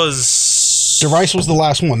 Deriz was. Derice was the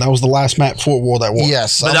last one. That was the last map for World at War.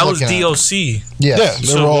 Yes, But I'm that was looking at it. DLC. Yes. Yeah, they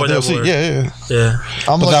So were all World at DLC. War. Yeah. Yeah.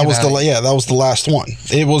 I'm But that looking was at it. that was the last one.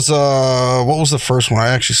 It was what was the first one? I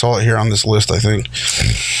actually saw it here on this list, I think.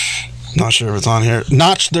 Not sure if it's on here.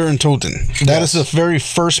 Notch there in Toten. That is the very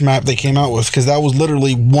first map they came out with, because that was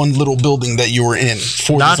literally one little building that you were in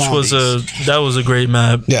for Notch the was zombies. that was a great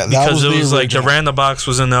map. Yeah, that because was it the was like the original. random box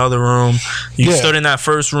was in the other room. You Yeah. stood in that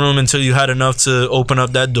first room until you had enough to open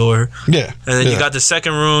up that door, Yeah. and then yeah. you got the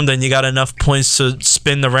second room. Then you got enough points to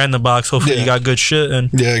spin the random box. Hopefully, Yeah. you got good shit, and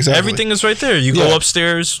Yeah, exactly. everything is right there. You Yeah. go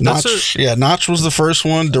upstairs. That's it. Notch, yeah, Notch was the first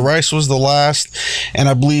one. Derice was the last, and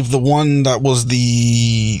I believe the one that was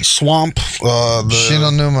the swamp, the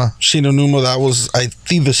Shinonuma. Shinonuma. That was I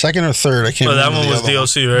think the second or third. I can't. But that remember one the was other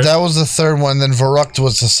DLC, right? That was the third one. Then Verrucht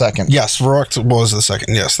was the second. Yes, Verrucht was the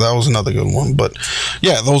second. Yes, that was another good one. But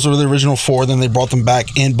yeah, those were the original four. Then they brought them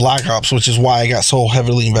back in Black Ops, which is why I got so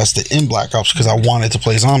heavily invested in Black Ops, because I wanted to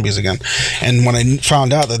play zombies again. And when I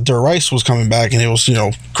found out that Derice was coming back and it was,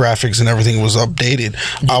 graphics and everything was updated,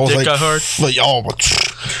 I was dick like, got hard?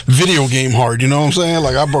 Video game hard. You know what I'm saying?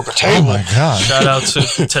 Like I broke a Oh table. my god. Shout out to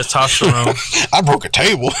testosterone. I broke a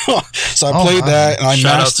table. So I Oh, played my. that and I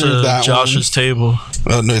Shout out mastered to that Josh's table.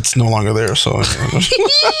 one. No, it's no longer there. So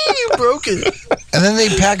You broke it. And then they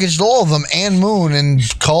packaged all of them and Moon in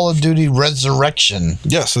Call of Duty Resurrection.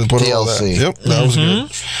 yes, they put all that. DLC. Yep, that was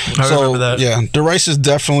good. I remember that. Yeah, Derice is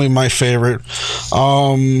definitely my favorite.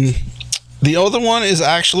 The other one is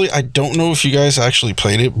actually, I don't know if you guys actually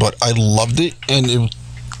played it, but I loved it, and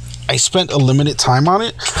I spent a limited time on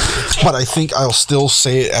it, but I think I'll still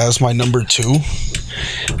say it as my number 2.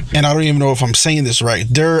 And I don't even know if I'm saying this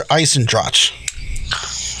right. Der Eisendrach.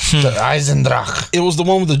 The Eisendrach. It was the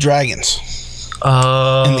one with the dragons.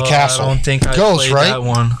 In the castle. I don't think I Ghost, played right? that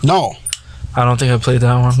one. No, I don't think I played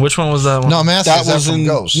that one. Which one was that one? No, Master, that is that was from in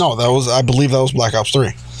Ghost? No, that was, I believe that was Black Ops 3.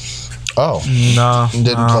 Oh. No.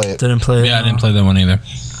 Didn't play it. Didn't play it. Yeah, I didn't play that one either.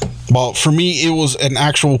 Well, for me, it was an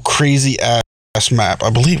actual crazy ass map. I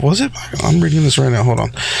believe, was it? I'm reading this right now. Hold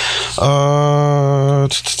on.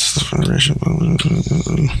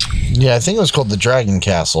 Yeah, I think it was called the Dragon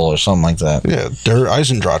Castle or something like that. Yeah, Der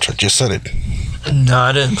Eisendrach. I just said it. No,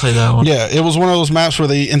 I didn't play that one. Yeah, it was one of those maps where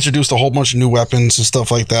they introduced a whole bunch of new weapons and stuff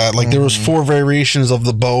like that. Like there was 4 variations of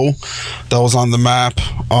the bow that was on the map.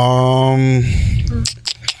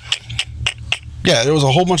 Yeah, there was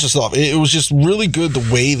a whole bunch of stuff. It was just really good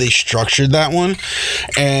the way they structured that one,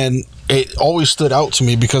 and it always stood out to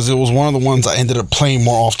me because it was one of the ones I ended up playing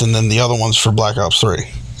more often than the other ones for Black Ops 3.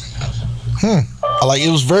 Like, it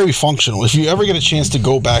was very functional. If you ever get a chance to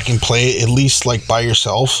go back and play it, at least like by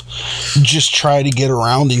yourself, just try to get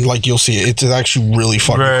around and like you'll see it. It's actually really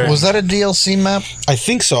fucking Right. cool. Was that a DLC map? I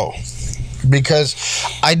think so. Because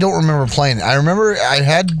I don't remember playing it. I remember I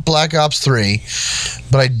had Black Ops 3,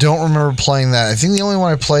 but I don't remember playing that. I think the only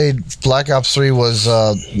one I played Black Ops 3 was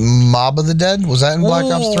Mob of the Dead. Was that in Black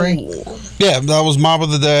Ops 3? Yeah, that was Mob of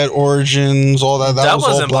the Dead, Origins, all that. That was all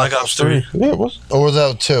wasn't Black Ops 3. Yeah, it was. Or was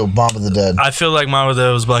that 2? Mob of the Dead. I feel like mine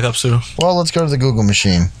was Black Ops 2. Well, let's go to the Google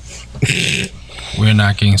machine. We're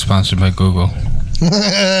not getting sponsored by Google.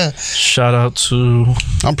 Shout out to.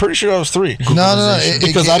 I'm pretty sure that was 3. No,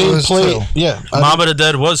 because I didn't play. 2. Yeah, Mob of the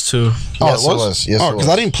Dead was 2. Yes, it was. Yes, because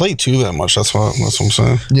I didn't play 2 that much. That's what I'm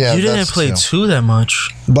saying. Yeah, you didn't play 2 that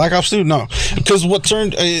much. Black Ops 2, no, because what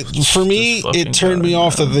turned for me, it turned me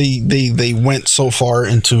off that they went so far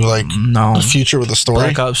into like the future with the story.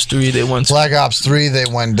 Black Ops 3, they went. Black Ops 3, they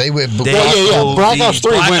went. Black Ops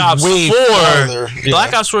 3 went way farther.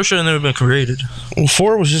 Black Ops 4 should have never been created. Well,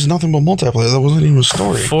 4 was just nothing but multiplayer. That wasn't even a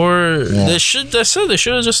story. 4, they should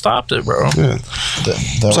have just stopped it, bro. Yeah.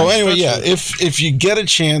 So anyway, yeah, if you get a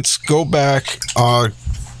chance, go back.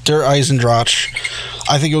 Der Eisendrache.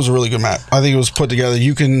 I think it was a really good map. I think it was put together.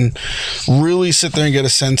 You can really sit there and get a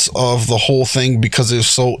sense of the whole thing because it's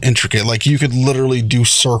so intricate. Like, you could literally do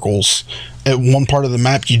circles at one part of the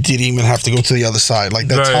map. You didn't even have to go to the other side. Like,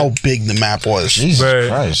 that's how big the map was. Jesus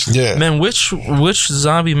Christ. Yeah. Man, which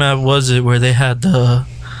zombie map was it where they had the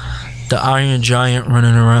Iron Giant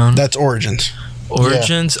running around? That's Origins.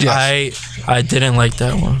 Origins? Yeah. Yes. I didn't like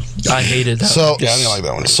that one. I hated that one. Yeah, I didn't like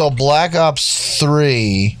that one either. So Black Ops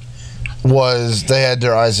 3 they had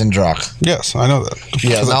their Eisendrache. Yes, I know that.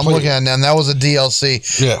 Yeah, now I'm looking at it, and that was a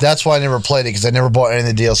DLC. Yeah. That's why I never played it, because I never bought any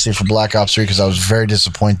of the DLC for Black Ops 3 because I was very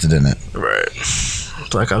disappointed in it. Right.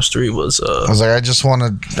 Black Ops 3 was I was like,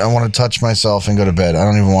 I want to touch myself and go to bed. I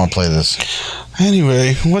don't even want to play this.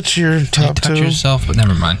 Anyway, what's your top 2? Touch yourself, but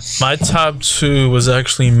never mind. My top 2 was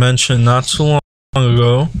actually mentioned not too long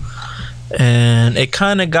ago, and it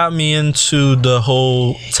kind of got me into the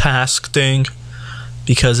whole task thing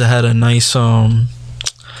because it had a nice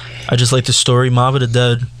I just like the story. Mob of the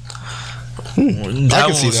Dead. I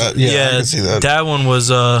can see that. Yeah, I can see that. That one was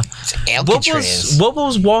what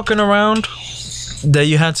was walking around that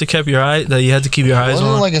you had to keep your eyes Wasn't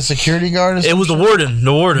on? it like a security guard or something? It was the warden.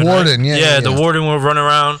 The warden. Warden, right? yeah. The warden would run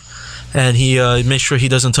around, and he makes sure he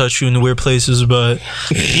doesn't touch you in the weird places. But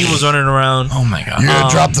he was running around. Oh my god! You're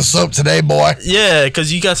gonna drop the soap today, boy. Yeah,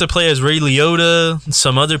 because you got to play as Ray Liotta,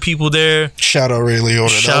 some other people there. Shout out Ray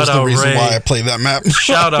Liotta. That was the reason why I played that map.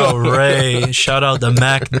 Shout out Ray. Shout out the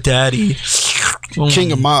Mac Daddy.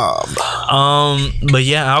 King of Mob. But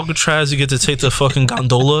yeah, Alcatraz, you get to take the fucking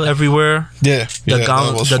gondola everywhere. Yeah, the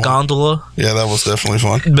gondola. Yeah, that was definitely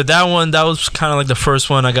fun. But that was kind of like the first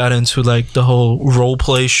one I got into, like the whole role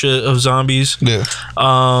play shit of zombies. Yeah.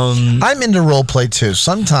 I'm into role play too.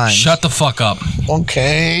 Sometimes. Shut the fuck up.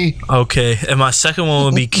 Okay. And my second one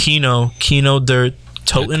would be Kino der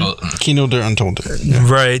Toten. Kino der Untoten.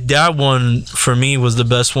 Yeah. Right. That one for me was the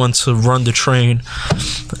best one to run the train.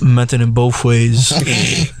 Meant it in both ways.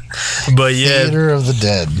 But yeah. Theater of the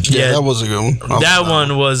Dead. Yeah, that was a good one. That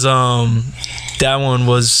one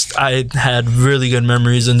was I had really good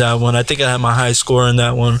memories in that one. I think I had my high score in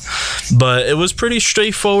that one. But it was pretty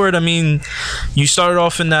straightforward. I mean, you started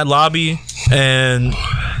off in that lobby and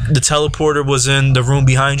the teleporter was in the room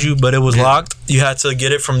behind you, but it was locked. You had to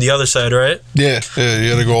get it from the other side, right? Yeah, you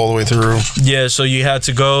had to go all the way through. Yeah, so you had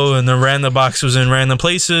to go, and the random box was in random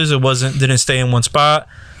places. It didn't stay in one spot.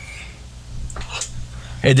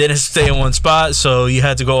 It didn't stay in one spot, so you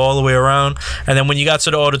had to go all the way around. And then when you got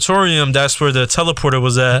to the auditorium, that's where the teleporter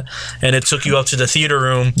was at, and it took you up to the theater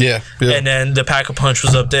room. Yeah. And then the Pack-a-Punch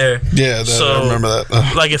was up there. Yeah, I remember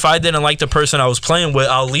that. Like, if I didn't like the person I was playing with,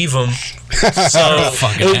 I'll leave them. So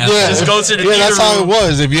just go to the theater that's how room. it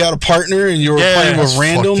was. If you had a partner and you were playing with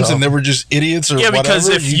randoms and they were just idiots or whatever. Yeah, because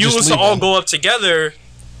if you was to all go up together,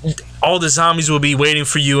 all the zombies will be waiting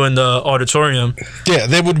for you in the auditorium. Yeah,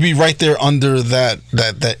 they would be right there under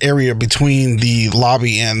that area between the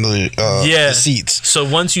lobby and the seats. So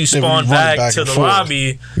once you spawn back to the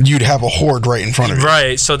lobby, you'd have a horde right in front of you.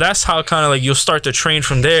 Right. So that's how kind of like you'll start the train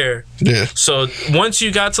from there. Yeah. So once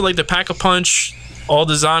you got to like the Pack-a-Punch, all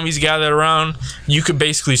the zombies gathered around, you could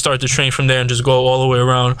basically start the train from there and just go all the way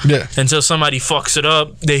around. Yeah. Until somebody fucks it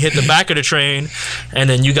up, they hit the back of the train, and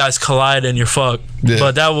then you guys collide and you're fucked. Yeah.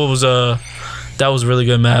 But that was a really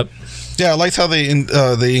good map. Yeah, I liked how they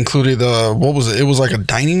included what was it? It was like a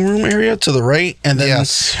dining room area to the right, and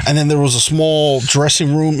then there was a small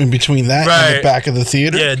dressing room in between that and the back of the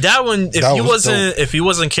theater. Yeah, that one. If you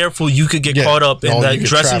wasn't careful, you could get caught up in that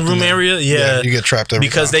dressing room area. Yeah, you get trapped every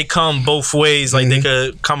because time. they come both ways. Like they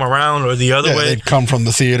could come around or the other way. They'd come from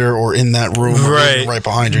the theater or in that room, right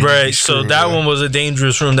behind you. Right. So that one was a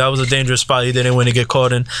dangerous room. That was a dangerous spot. You didn't want to get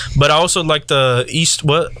caught in. But I also like the it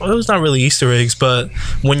was not really Easter eggs, but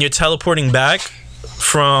when you're teleporting back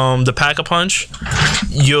from the Pack-a-Punch,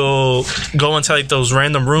 you'll go into like those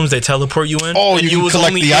random rooms they teleport you in. Oh, and you was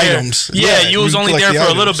collect only the there. items. Yeah, you was only there for a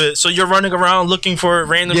little items. bit, so you're running around looking for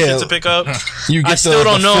random shit to pick up. You get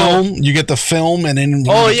film. You get the film, and then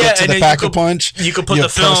when you get to the Pack-a-Punch, you could put the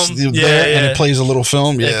film there, and it plays a little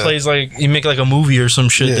film. Yeah, it plays like you make like a movie or some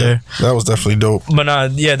shit there. That was definitely dope. But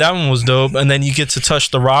that one was dope. And then you get to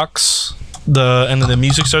touch the rocks. And then the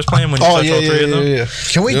music starts playing when you touch all three of them. Yeah.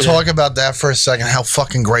 Can we talk about that for a second? How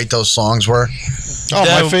fucking great those songs were.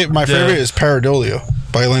 Oh, my favorite is Pareidolia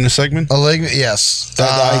by Elena Segman. Yes.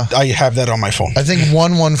 I have that on my phone. I think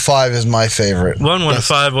 115 is my favorite.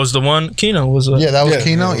 115 was the one. Kino was. That was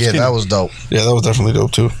Kino. Kino. That was dope. Yeah, that was definitely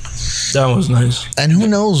dope too. That was nice. And who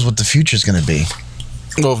knows what the future's going to be?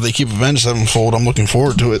 Well, if they keep Avenged Sevenfold, I'm looking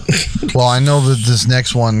forward to it. Well, I know that this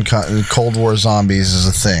next one, Cold War Zombies, is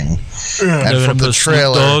a thing. And from the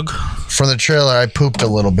trailer, I pooped a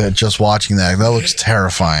little bit just watching that. That looks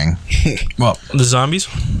terrifying. Well, the zombies?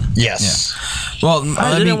 Yes. Yeah. Well,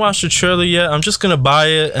 I didn't watch the trailer yet. I'm just gonna buy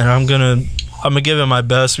it, and I'm gonna give it my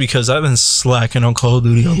best because I've been slacking on Call of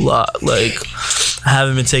Duty a lot. Like, I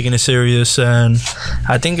haven't been taking it serious, and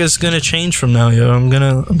I think it's gonna change from now. Yo, I'm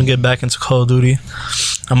gonna get back into Call of Duty.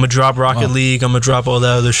 I'm gonna drop Rocket League. I'm gonna drop all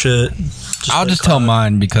that other shit. I'll just tell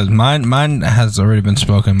mine because mine has already been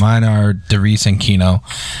spoken. Mine are Derice and Kino.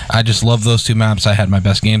 I just love those two maps. I had my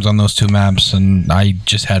best games on those two maps, and I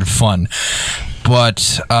just had fun.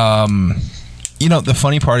 But the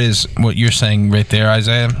funny part is what you're saying right there,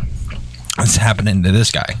 Isaiah. It's happening to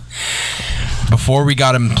this guy. Before we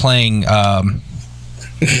got him playing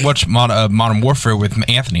Modern Warfare with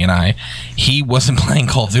Anthony and I, he wasn't playing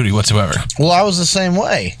Call of Duty whatsoever. Well, I was the same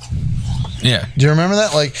way. Yeah. Do you remember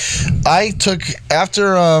that? Like, I took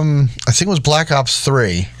after I think it was Black Ops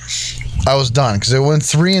 3. I was done because it went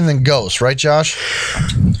 3 and then Ghost, right, Josh?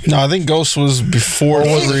 No, I think Ghost was before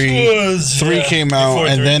 3. 3 came out,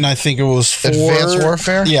 and then I think it was 4. Advanced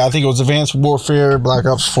Warfare? Yeah, I think it was Advanced Warfare, Black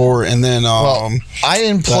Ops 4, and then I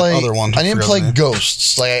didn't play other one. I didn't play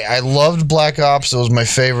Ghosts. Like, I loved Black Ops. It was my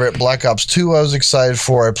favorite. Black Ops 2 I was excited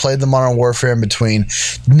for. I played the Modern Warfare in between.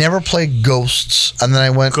 Never played Ghosts, and then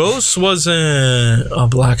I went. Ghosts wasn't a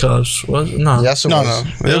Black Ops, was it? No. Yes, it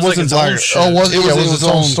was. No, it wasn't Black. Oh, was it? It was its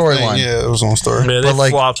own storyline. Yeah, it was on story. Yeah, they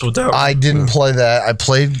flopped with that. I didn't play that. I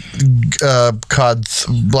played COD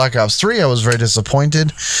Black Ops 3. I was very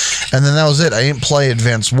disappointed, and then that was it. I didn't play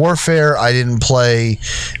Advanced Warfare. I didn't play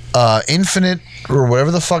Infinite or whatever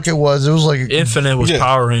the fuck it was. It was like Infinite was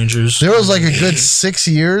Power Rangers. There was like a good 6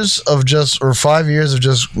 years of just, or 5 years of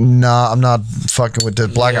just, nah, I'm not fucking with the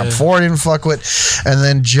Black Ops 4. I didn't fuck with. And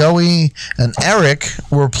then Joey and Eric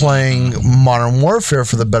were playing Modern Warfare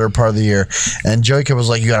for the better part of the year. And Joey was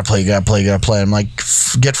like, you gotta play, you gotta play, you gotta play. I'm like,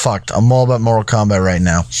 get fucked. I'm all about Mortal Kombat right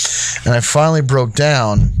now. And I finally broke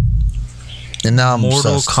down. And now I'm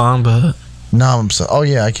Mortal obsessed. Kombat. Now I'm obsessed. Oh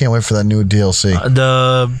yeah, I can't wait for that new DLC.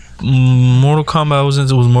 The Mortal Kombat I was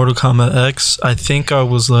into was Mortal Kombat X. I think I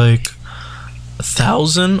was like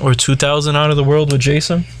 1,000 or 2,000 out of the world with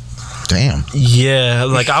Jason. Damn. Yeah,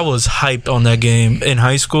 like I was hyped on that game in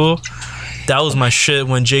high school. That was my shit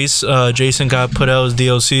when Jason got put out as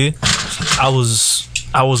DLC. I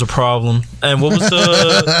was a problem. And what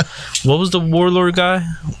was the warlord guy?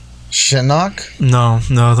 Shinnok? No,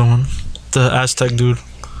 the other one. The Aztec dude.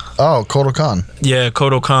 Oh, Kotal Khan. Yeah,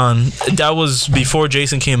 Kotal Khan. That was before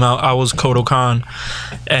Jason came out. I was Kotal Khan,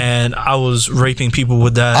 and I was raping people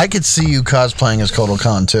with that. I could see you cosplaying as Kotal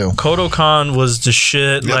Khan too. Kotal Khan was the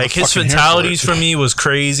shit. Yeah, like his fatalities for me was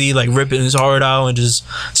crazy. Like ripping his heart out and just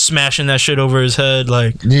smashing that shit over his head.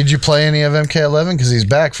 Like, did you play any of MK11? Because he's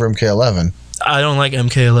back for MK11. I don't like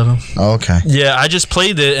MK11. Oh, okay. Yeah, I just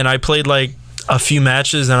played it, and I played like a few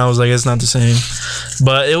matches, and I was like, it's not the same.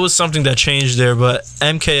 But it was something that changed there. But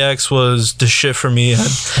MKX was the shit for me.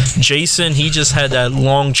 Jason, he just had that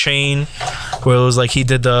long chain where it was like he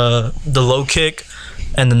did the low kick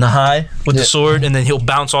and then the high with the sword, and then he'll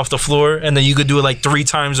bounce off the floor, and then you could do it like 3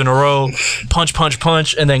 times in a row,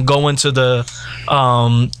 punch, and then go into the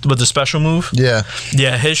with the special move. Yeah,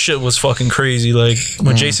 his shit was fucking crazy. Like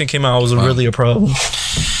when Jason came out, it was really a problem.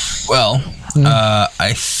 Well,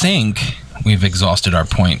 I think we've exhausted our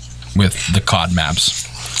point with the COD maps.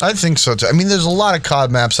 I think so too. I mean, there's a lot of COD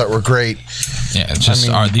maps that were great. Yeah, it's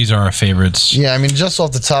just these are our favorites. Yeah, I mean, just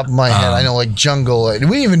off the top of my head, I know like Jungle. We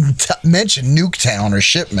didn't even mention Nuketown or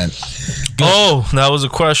Shipment. Oh, that was a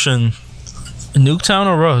question. Nuketown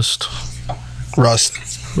or Rust? Rust.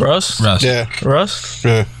 Yeah. Rust?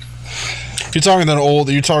 Yeah. You're talking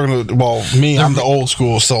to well, me, I'm the old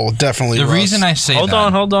school, so definitely the Rust. reason I say hold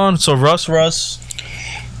on. So Rust.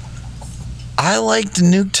 I liked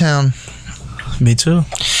Nuketown. Me too.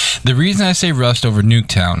 The reason I say Rust over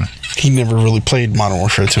Nuketown. He never really played Modern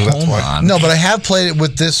Warfare 2. That's why. On. No, but I have played it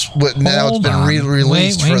with this. Now it's been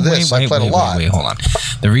re-released for this. I played a lot. Wait, hold on.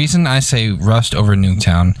 The reason I say Rust over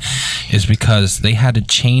Nuketown is because they had to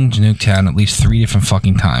change Nuketown at least 3 different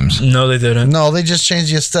fucking times. No, they didn't. No, they just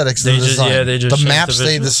changed the aesthetics. They The just- design. yeah, they just the changed map the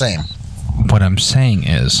stayed the visuals. same. What I'm saying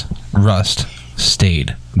is Rust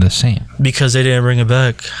stayed the same. Because they didn't bring it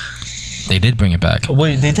back. They did bring it back.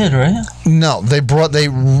 Wait, they did, right? No, they In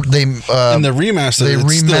the remaster, they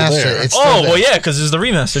it's still remastered there. it's still Oh, there. well, yeah, because it's the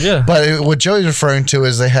remastered, yeah. But what Joey's referring to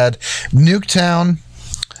is they had Nuketown,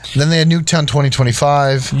 then they had Nuketown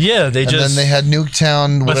 2025, Yeah, they and just... then they had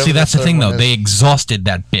Nuketown. But whatever see, that's the third thing, one though. is. They exhausted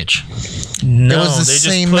that bitch. No, It was the they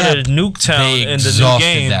same just put map. a Nuketown They in the new exhausted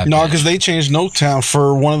game. that. No, because they changed Nuketown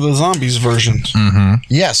for one of the zombies versions.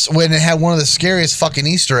 Yes, when it had one of the scariest fucking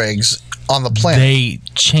Easter eggs on the planet. They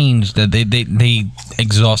changed that. They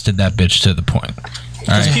exhausted that bitch to the point. All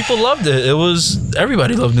Because right. people loved it. It was...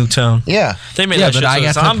 Everybody loved Nuketown. Yeah. They made Yeah, that but shit I to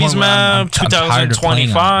got the to the Zombies point where I'm map, tired of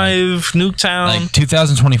playing on it, 2025, Nuketown. Like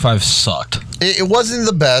 2025 sucked. It wasn't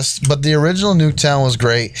the best, but the original Nuketown was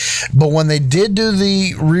great. But when they did do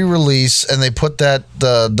the re-release and they put that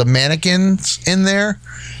the mannequins in there,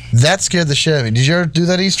 that scared the shit out of me. Did you ever do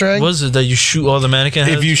that Easter egg? What was it that you shoot all the mannequin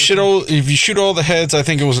heads? If you shoot all the heads, I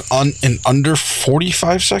think it was in under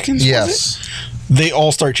 45 seconds. was Yes. it? They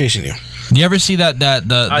all start chasing you. You ever see that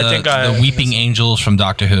I think the weeping angels from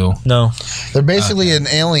Doctor Who? No. They're basically an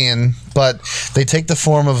alien, but they take the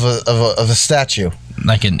form of a statue.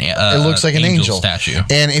 Like an It looks like an angel statue.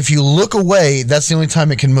 And if you look away, that's the only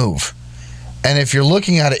time it can move. And if you're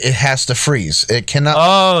looking at it, it has to freeze. It cannot.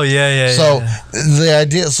 Oh, yeah. So the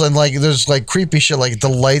idea is like there's like creepy shit like the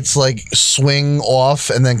lights like swing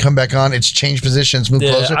off and then come back on. It's changed positions, move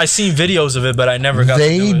Yeah, closer. I seen videos of it, but I never got to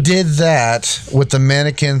They do it. did that with the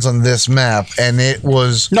mannequins on this map, and it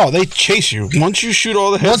was No, they chase you. Once you shoot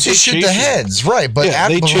all the heads, once you they shoot chase the you. heads, right? But Yeah,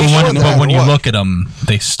 they before chase you But no when, that- when you what? look at them,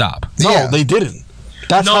 they stop. No, Yeah. they didn't.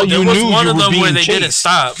 That's No, how there you was knew one you of were them being where they chased. didn't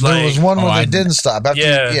stop. there Like, was one where I- they didn't stop. After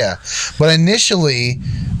Yeah. yeah. But initially,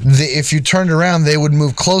 if you turned around, they would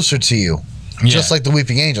move closer to you. Just Yeah. like the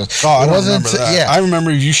Weeping Angels. Oh, I It don't wasn't remember until- that. yeah. I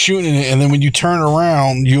remember you shooting it, and then when you turn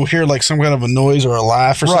around, you'll hear like some kind of a noise or a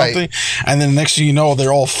laugh or Right. something, and then next thing you know,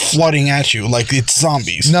 they're all flooding at you like it's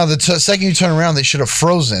zombies. No, the second you turn around, they should have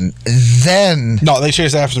frozen. Then, No, they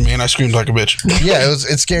chased after me, and I screamed like a bitch. yeah,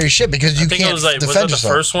 it's scary shit because you I think can't it was like, was defend that the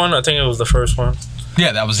yourself. first one? I think it was the first one.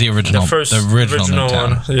 Yeah, that was the original. The first the original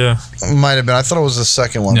Nuketown. one. Yeah. Might have been. I thought it was the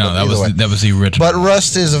second one. No, but that either way. was the original. But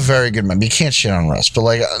Rust is a very good map. You can't shit on Rust. But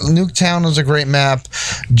like Nuketown was a great map.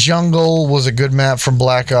 Jungle was a good map from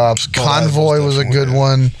Black Ops. Convoy was a good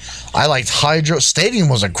one. I liked Hydro. Stadium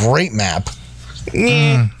was a great map.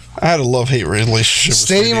 I had a love-hate relationship.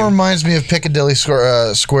 Stadium reminds me of Piccadilly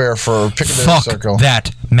Square for Piccadilly fuck Circle.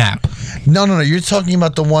 that map. No. You're talking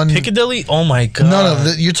about the one. Piccadilly? Oh my god.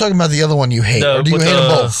 No. You're talking about the other one you hate. Or do you with hate them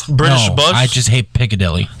the both? British No, bus? I just hate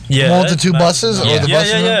Piccadilly. yeah. One with the that two map- buses? Or Yeah. the Yeah,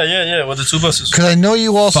 buses? yeah, with the two buses. Because I know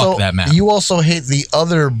you also Fuck that map. you also hate the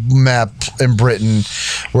other map in Britain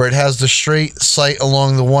where it has the straight sight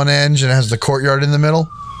along the one edge and it has the courtyard in the middle.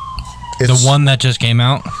 The one that just came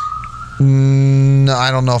out. No,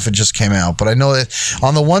 I don't know if it just came out, but I know that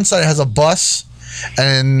on the one side it has a bus,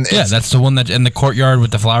 and Yeah, that's the one that in the courtyard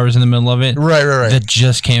with the flowers in the middle of it. right. That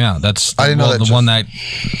just came out. That's I didn't know that the just- one that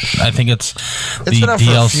I think it's It's the been out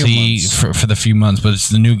for a few DLC months. for the few months, but it's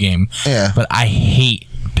the new game. Yeah. But I hate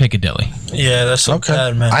Piccadilly. Yeah, that's so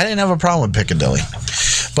bad, man. I didn't have a problem with Piccadilly,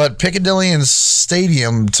 but Piccadilly and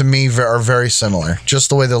Stadium to me are very similar. Just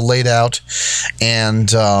the way they're laid out, and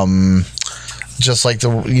just like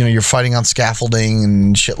you're fighting on scaffolding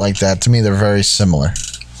and shit like that. To me, they're very similar.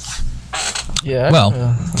 yeah. Well,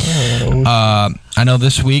 I know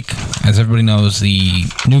this week, as everybody knows, the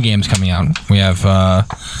new game's coming out. We have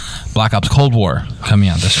Black Ops Cold War coming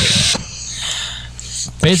out this week.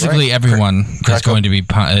 Basically, right. everyone Crack is going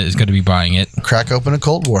to be buying it, Crack open a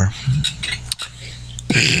Cold War.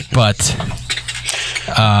 but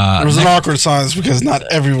There was an awkward silence because not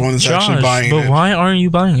everyone is actually Josh, buying but it. why aren't you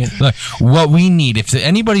buying it? look, what we need, if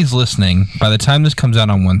anybody's listening, by the time this comes out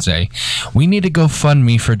on Wednesday, we need to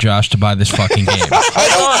GoFundMe for Josh to buy this fucking game. I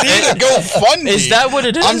don't need to GoFundMe. Is that what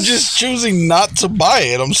it is? I'm just choosing not to buy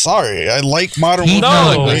it. I'm sorry. I like Modern He- Warfare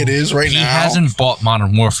no, the way it is right he now. hasn't bought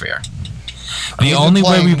Modern Warfare. The He's only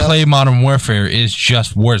been way we playing play Modern Warfare is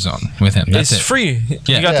just Warzone with him. That's It's it. free.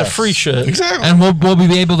 Yeah. You got the Yes. free shit. Exactly. And we'll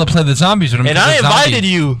be able to play the zombies with him. And because I invited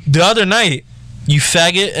zombies- you the other night, you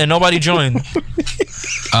faggot, and nobody joined.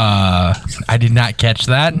 I did not catch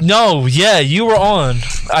that. No, yeah, you were on.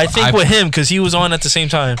 I think I- with him because he was on at the same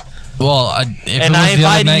time. Well, and I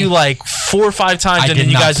invited you like 4 or 5 times, and then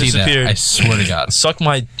you guys disappeared. I swear to God. Suck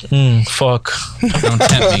my fuck. Don't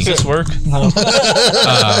tempt me. Does this work?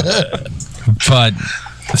 But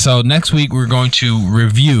so next week we're going to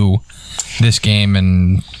review this game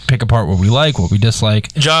and pick apart what we like, what we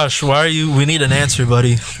dislike. Josh, why are you? We need an answer,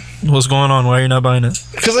 buddy. What's going on? Why are you not buying it?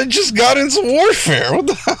 Because I just got into Warfare. What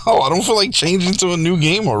the hell? I don't feel like changing to a new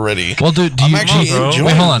game already. Well, dude, do I'm you actually enjoying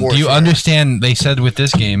wait? Hold on. Warfare. Do you understand? They said with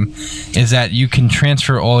this game is that you can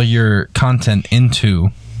transfer all your content into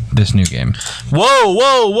this new game.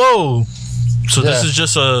 Whoa! So this is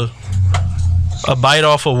just a bite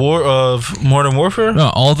off of Modern Warfare? No,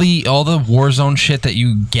 all the Warzone shit that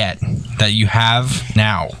you get that you have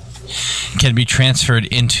now can be transferred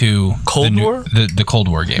into Cold War? The Cold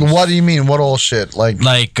War game. What do you mean? What all shit? Like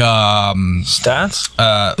stats?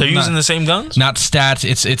 They're using the same guns? Not stats.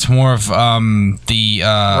 It's more of the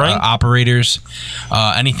operators.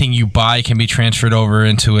 Anything you buy can be transferred over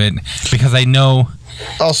into it because I know.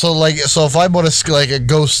 Also, so if I bought a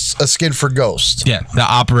skin for Ghost, yeah, the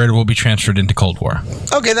operator will be transferred into Cold War.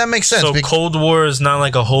 Okay, that makes sense. So Cold War is not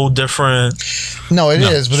like a whole different. No, it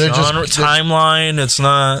is, but they're genre, just timeline. It's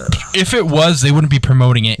not. If it was, they wouldn't be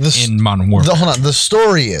promoting it in Modern Warfare. Hold on, the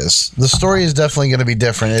story is definitely going to be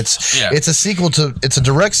different. It's a sequel to it's a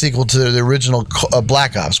direct sequel to the original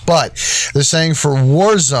Black Ops, but they're saying for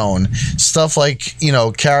Warzone stuff like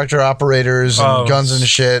character operators and guns and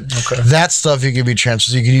shit. Okay. That stuff you can be transferred.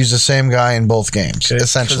 So you can use the same guy in both games,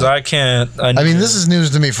 essentially. Because I can't. I mean, this is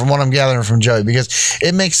news to me from what I'm gathering from Joey because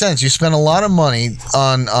it makes sense. You spend a lot of money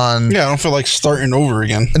on. Yeah, I don't feel like starting over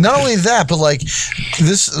again. And not only that, but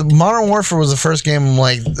this Modern Warfare was the first game.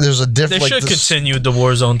 There's a different. They should continue the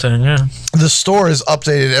Warzone thing. Yeah. The store is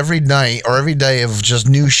updated every night or every day of just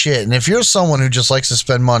new shit. And if you're someone who just likes to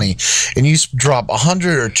spend money and you drop $100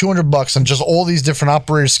 or $200 on just all these different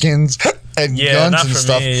operator skins and guns and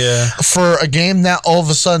stuff for a game, that all of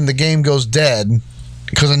a sudden the game goes dead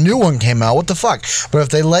because a new one came out. What the fuck? But if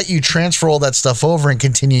they let you transfer all that stuff over and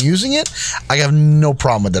continue using it, I have no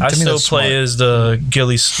problem with that. I still play as the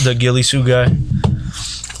Ghillie Suit guy,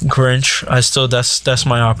 Grinch. That's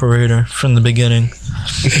my operator from the beginning.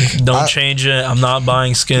 Don't change it. I'm not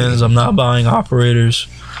buying skins. I'm not buying operators.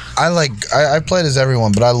 I played as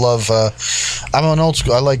everyone, but I love. I'm an old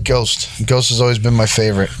school. I like Ghost. Ghost has always been my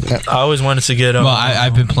favorite. I always wanted to get. Well,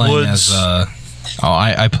 I've been playing Woods. as.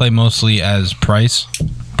 I play mostly as Price,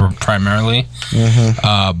 primarily,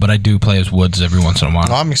 but I do play as Woods every once in a while.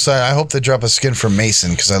 Well, I'm excited. I hope they drop a skin for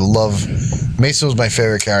Mason because I love. Mason was my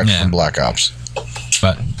favorite character from Black Ops.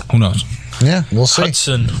 But who knows? Yeah, we'll see.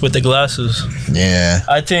 Hudson with the glasses. Yeah.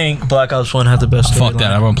 I think Black Ops 1 had the best storyline. Fuck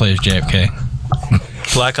that. I won't play as JFK.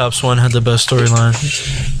 Black Ops 1 had the best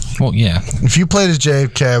storyline. Well, yeah. If you played as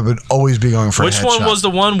JFK, I would always be going for Which a headshot. one was the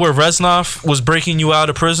one where Reznov was breaking you out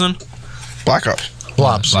of prison? Black Ops.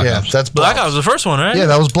 Blops. Black yeah, Ops. that's Black Blops. Ops was the first one, right? Yeah,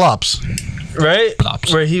 that was Blops. Right?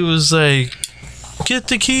 Blops. Where he was like, get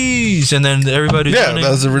the keys, and then everybody. Yeah, that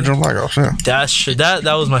was the original Black Ops. Yeah.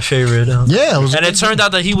 That was my favorite. Yeah, it was. And it turned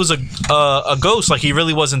out that he was a ghost. Like he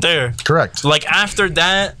really wasn't there. Correct. Like after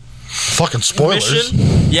that Fucking spoilers.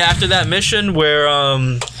 mission, after that mission where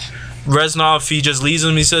Reznov, he just leaves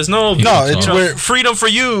him. He says, "No, it's where freedom for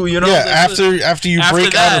you." You know. Yeah, after you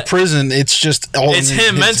break out of prison, it's just all it's in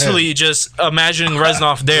him his mentally head. just imagining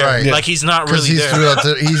Reznov there, Right. like he's not Because really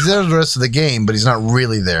there. he's there the rest of the game, but he's not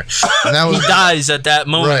really there. And that He was dies at that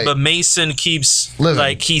moment, Right. but Mason keeps Living.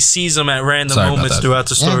 like he sees him at random Sorry about moments that. throughout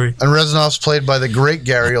the story. And Reznov's played by the great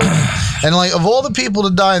Gary Oldman. And of all the people to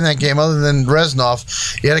die in that game, other than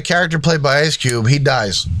Reznov, you had a character played by Ice Cube. He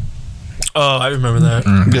dies. Oh, I remember that.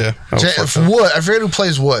 Yeah. I forget who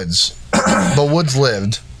plays Woods, but Woods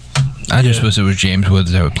lived. I just wish it was James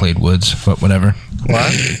Woods that played Woods, but whatever.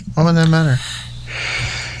 What? What would that matter?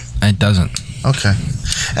 It doesn't. Okay.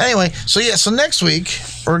 Anyway, so next week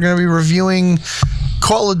we're going to be reviewing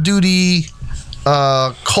Call of Duty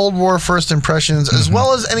Cold War First Impressions, as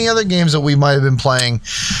well as any other games that we might have been playing.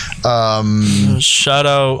 Shout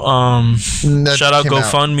out That came out.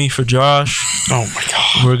 GoFundMe for Josh. Oh my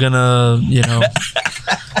god. We're gonna,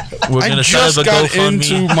 we're I gonna set up just a got GoFundMe.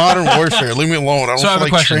 into Modern Warfare. Leave me alone. I don't So I have feel a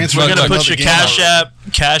like question. transferring We're to gonna put another your game. Cash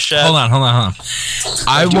App. Hold on.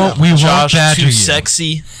 We won't Josh, badger too you.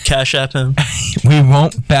 sexy. Cash App him. We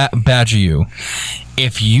won't badger you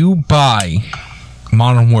if you buy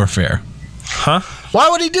Modern Warfare. Huh? Why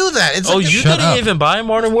would he do that? It's Oh, like you Shut didn't up. even buy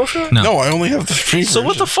Modern Warfare? No. No, I only have the free So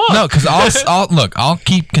what the version. fuck? No, because I'll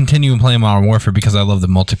keep continuing playing Modern Warfare because I love the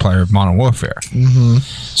multiplayer of Modern Warfare. Mm-hmm.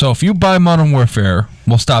 So if you buy Modern Warfare,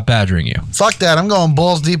 we'll stop badgering you. fuck that. I'm going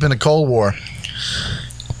balls deep into Cold War.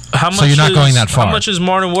 How much So you're not going that far. How much is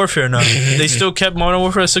Modern Warfare now? They still kept Modern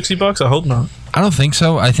Warfare at $60? I hope not. I don't think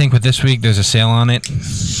so. I think with this week, there's a sale on it.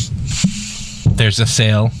 There's a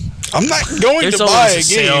sale. I'm not going to buy a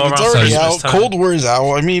game. It's already out. Cold War is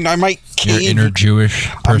out. I mean, I might cave. Your inner Jewish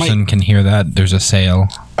person can hear that. There's a sale.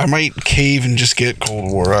 I might cave and just get Cold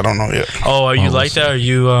War. I don't know yet. Oh, are you like that? Are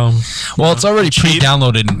you Well, it's already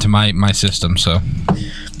pre-downloaded into my system, so.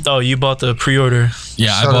 Oh, you bought the pre-order.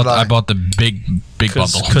 Yeah, I bought the big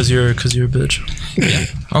bundle. Because you're a bitch. Yeah.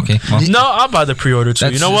 Okay. Well. No, I'll buy the pre-order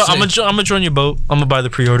too. You know what? I'm gonna join your boat. I'm gonna buy the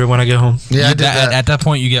pre-order when I get home. Yeah, I did that. At that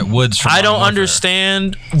point, you get woods. From I don't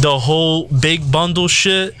understand the whole big bundle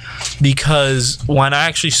shit, because when I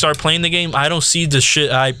actually start playing the game, I don't see the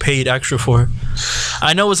shit I paid extra for.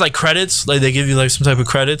 I know it's like credits, like they give you like some type of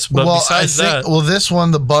credits, but besides that, this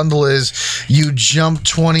one, the bundle is you jump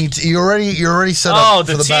 20. You're already set up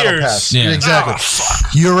for the battle pass. Yeah, exactly.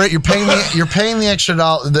 You're paying the extra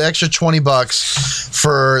the extra $20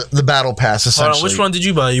 for the battle pass. Essentially. Hold on, which one did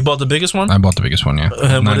you buy? You bought the biggest one? I bought the biggest one. Yeah.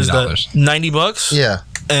 What is that? $90? Yeah.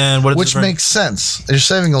 And what? Which makes sense. You're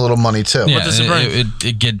saving a little money too. Yeah, what does it bring?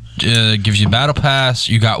 It gives you battle pass.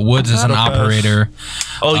 You got Woods as an operator.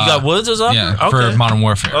 Oh, you got Woods as operator? Yeah, for Modern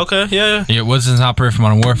Warfare. Okay, yeah. You get Woods as an operator for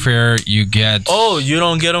Modern Warfare. You get. Oh, you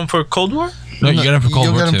don't get them for Cold War? No, you get them for Cold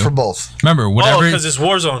War too. You get them for both. Remember, whatever. because it's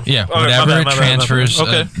Warzone. Yeah, whatever transfers.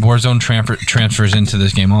 Warzone transfers into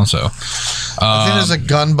this game also. I think there's a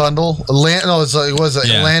gun bundle. Land,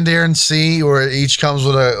 air, and sea, where each comes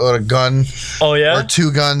with a gun. Oh yeah. Or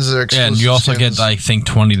two guns that are exclusive. Yeah, and you also get, I think,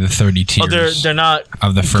 20 to 30 tiers. Oh, they're not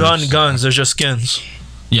of the first guns. They're just skins.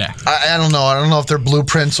 Yeah. I don't know. I don't know if they're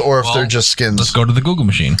blueprints or if they're just skins. Let's go to the Google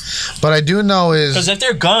machine. But I do know is because if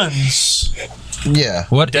they're guns. Yeah.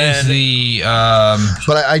 What is the?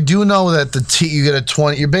 But I do know that you get a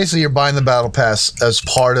 20. You're buying the battle pass as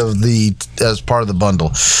part of the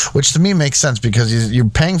bundle, which to me makes sense because you're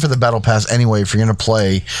paying for the battle pass anyway if you're going to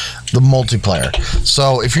play the multiplayer.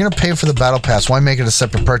 So if you're going to pay for the battle pass, why make it a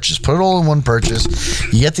separate purchase? Put it all in one purchase.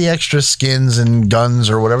 You get the extra skins and guns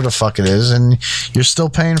or whatever the fuck it is, and you're still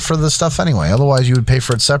paying for the stuff anyway. Otherwise, you would pay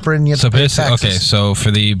for it separate and you have to pay taxes. Okay, so for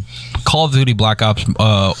the Call of Duty Black Ops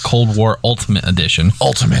Cold War Ultimate Edition.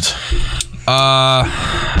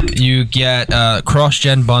 You get a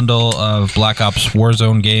cross-gen bundle of Black Ops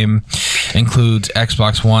Warzone game. Includes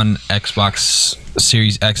Xbox One, Xbox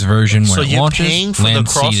Series X version when it launches. So you're paying for the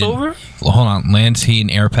crossover? Hold on. Land, Sea, and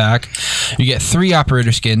Air Pack. You get 3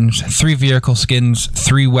 operator skins, 3 vehicle skins,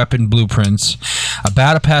 3 weapon blueprints, a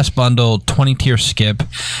Battle Pass bundle, 20-tier skip,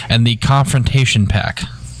 and the Confrontation Pack.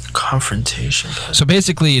 Confrontation Pack. So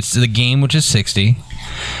basically, it's the game, which is $60,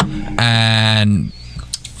 and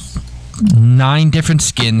 9 different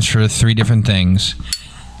skins for 3 different things.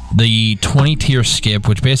 The 20-tier skip,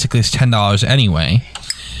 which basically is $10 anyway,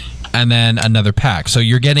 and then another pack. So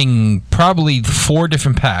you're getting probably 4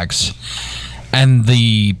 different packs, and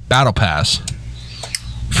the battle pass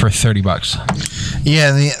for $30.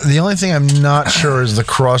 Yeah, the only thing I'm not sure is the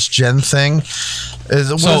cross-gen thing.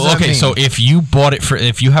 So if you bought it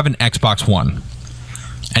if you have an Xbox One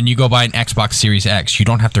and you go buy an Xbox Series X, you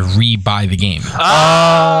don't have to re-buy the game.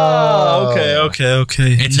 Oh, okay.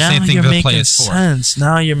 It's the same thing with the PS4.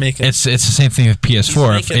 Now you're making It's the same thing with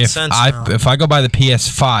PS4. If I go buy the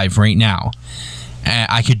PS5 right now,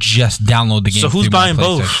 I could just download the game. So who's buying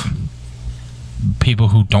both? People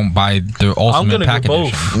who don't buy the Ultimate Pack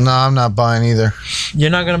Edition. No, I'm not buying either. You're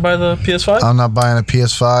not gonna buy the PS5? I'm not buying a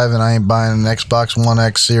PS5, and I ain't buying an Xbox One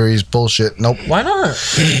X series bullshit. Nope. Why not?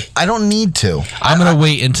 I don't need to. I'm gonna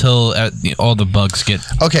wait until all the bugs get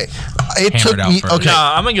hammered out first. Okay,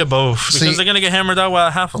 nah, I'm gonna get both because they're gonna get hammered out while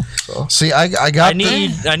I have them. So. See, I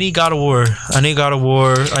need God of War. I need God of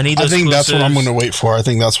War. I think that's what I'm gonna wait for. I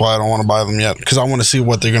think that's why I don't want to buy them yet because I want to see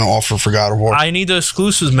what they're gonna offer for God of War. I need the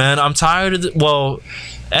exclusives, man. I'm tired of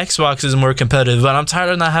Xbox is more competitive, but I'm tired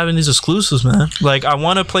of not having these exclusives, man. Like, I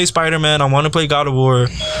want to play Spider-Man. I want to play God of War.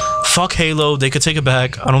 Fuck Halo. They could take it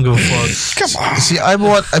back. I don't give a fuck. Come on. See, I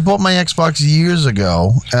bought my Xbox years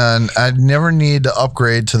ago, and I'd never need to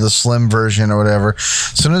upgrade to the slim version or whatever. As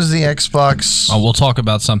soon as the Xbox... Oh, we'll talk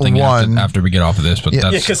about something after we get off of this. But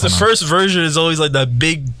yeah, because the first version is always like that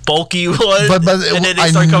big, bulky one, and then they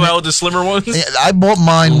start coming out with the slimmer ones. I bought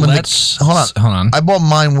mine when hold on. I bought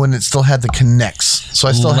mine when it still had the Kinects, so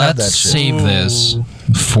I still have that shit. Let's save this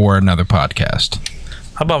for another podcast.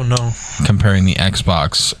 How about no? Comparing the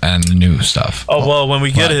Xbox and the new stuff. Oh, well, when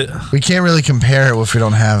we get it. We can't really compare it if we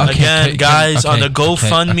don't have it. Again, guys, on the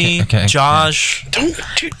GoFundMe, Josh,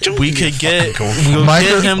 we could get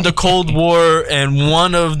him the Cold War and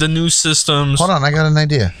one of the new systems. Hold on, I got an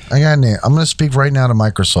idea. I'm going to speak right now to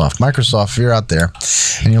Microsoft. Microsoft, if you're out there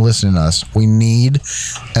and you're listening to us, we need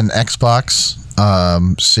an Xbox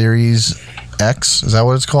Series X. Is that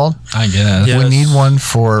what it's called? I guess. Yes. We need one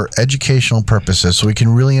for educational purposes so we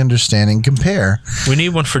can really understand and compare. We need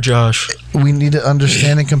one for Josh. We need to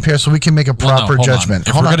understand and compare so we can make a proper judgment.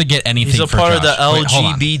 If we're going to get anything, he's a for part Josh,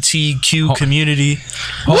 of the LGBTQ community.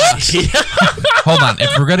 Hold on.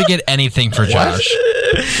 If we're going to get anything for Josh,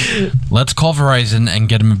 let's call Verizon and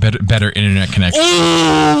get him a better internet connection.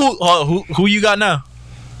 Ooh, who you got now?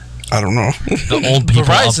 I don't know. The old people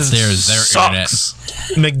Verizon upstairs, their sucks.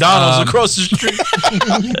 McDonald's across the street.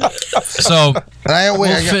 So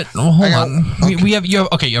hold on.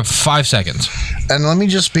 Okay. You have 5 seconds. And let me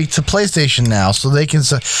just speak to PlayStation now so they can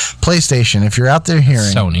say, PlayStation, if you're out there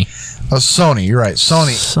hearing. Sony. Oh, Sony, you're right.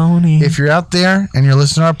 Sony. If you're out there and you're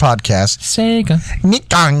listening to our podcast. Sega.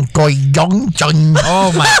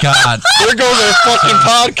 Oh, my God. There goes our fucking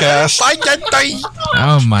podcast.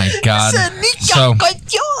 Oh, my God. So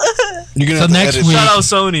You're gonna have to next edit. week. Shout out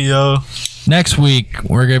Sony, yo. Next week,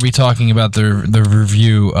 we're going to be talking about the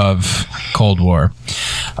review of Cold War.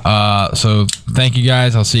 So thank you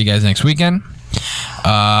guys. I'll see you guys next weekend.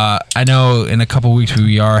 I know in a couple weeks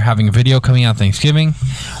we are having a video coming out Thanksgiving.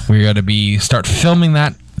 We're going to start filming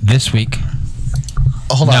that this week.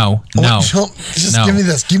 Hold on. No. Just give me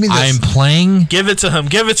this. Give me this. I'm playing. Give it to him.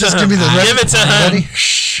 Give it to him. Give me the Give it to him. Ready?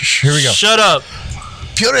 Shh. Here we go. Shut up.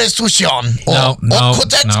 Pure instruction. No.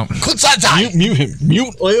 Mute him.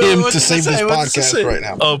 Mute him to save this podcast right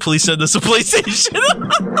now. Oh, please send us a PlayStation.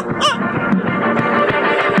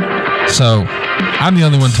 So, I'm the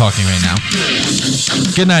only one talking right now.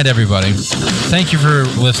 Good night, everybody. Thank you for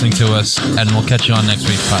listening to us, and we'll catch you on next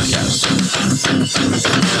week's podcast.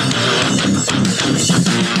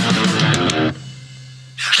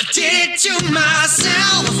 I did it to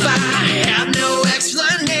myself. I have no explanation.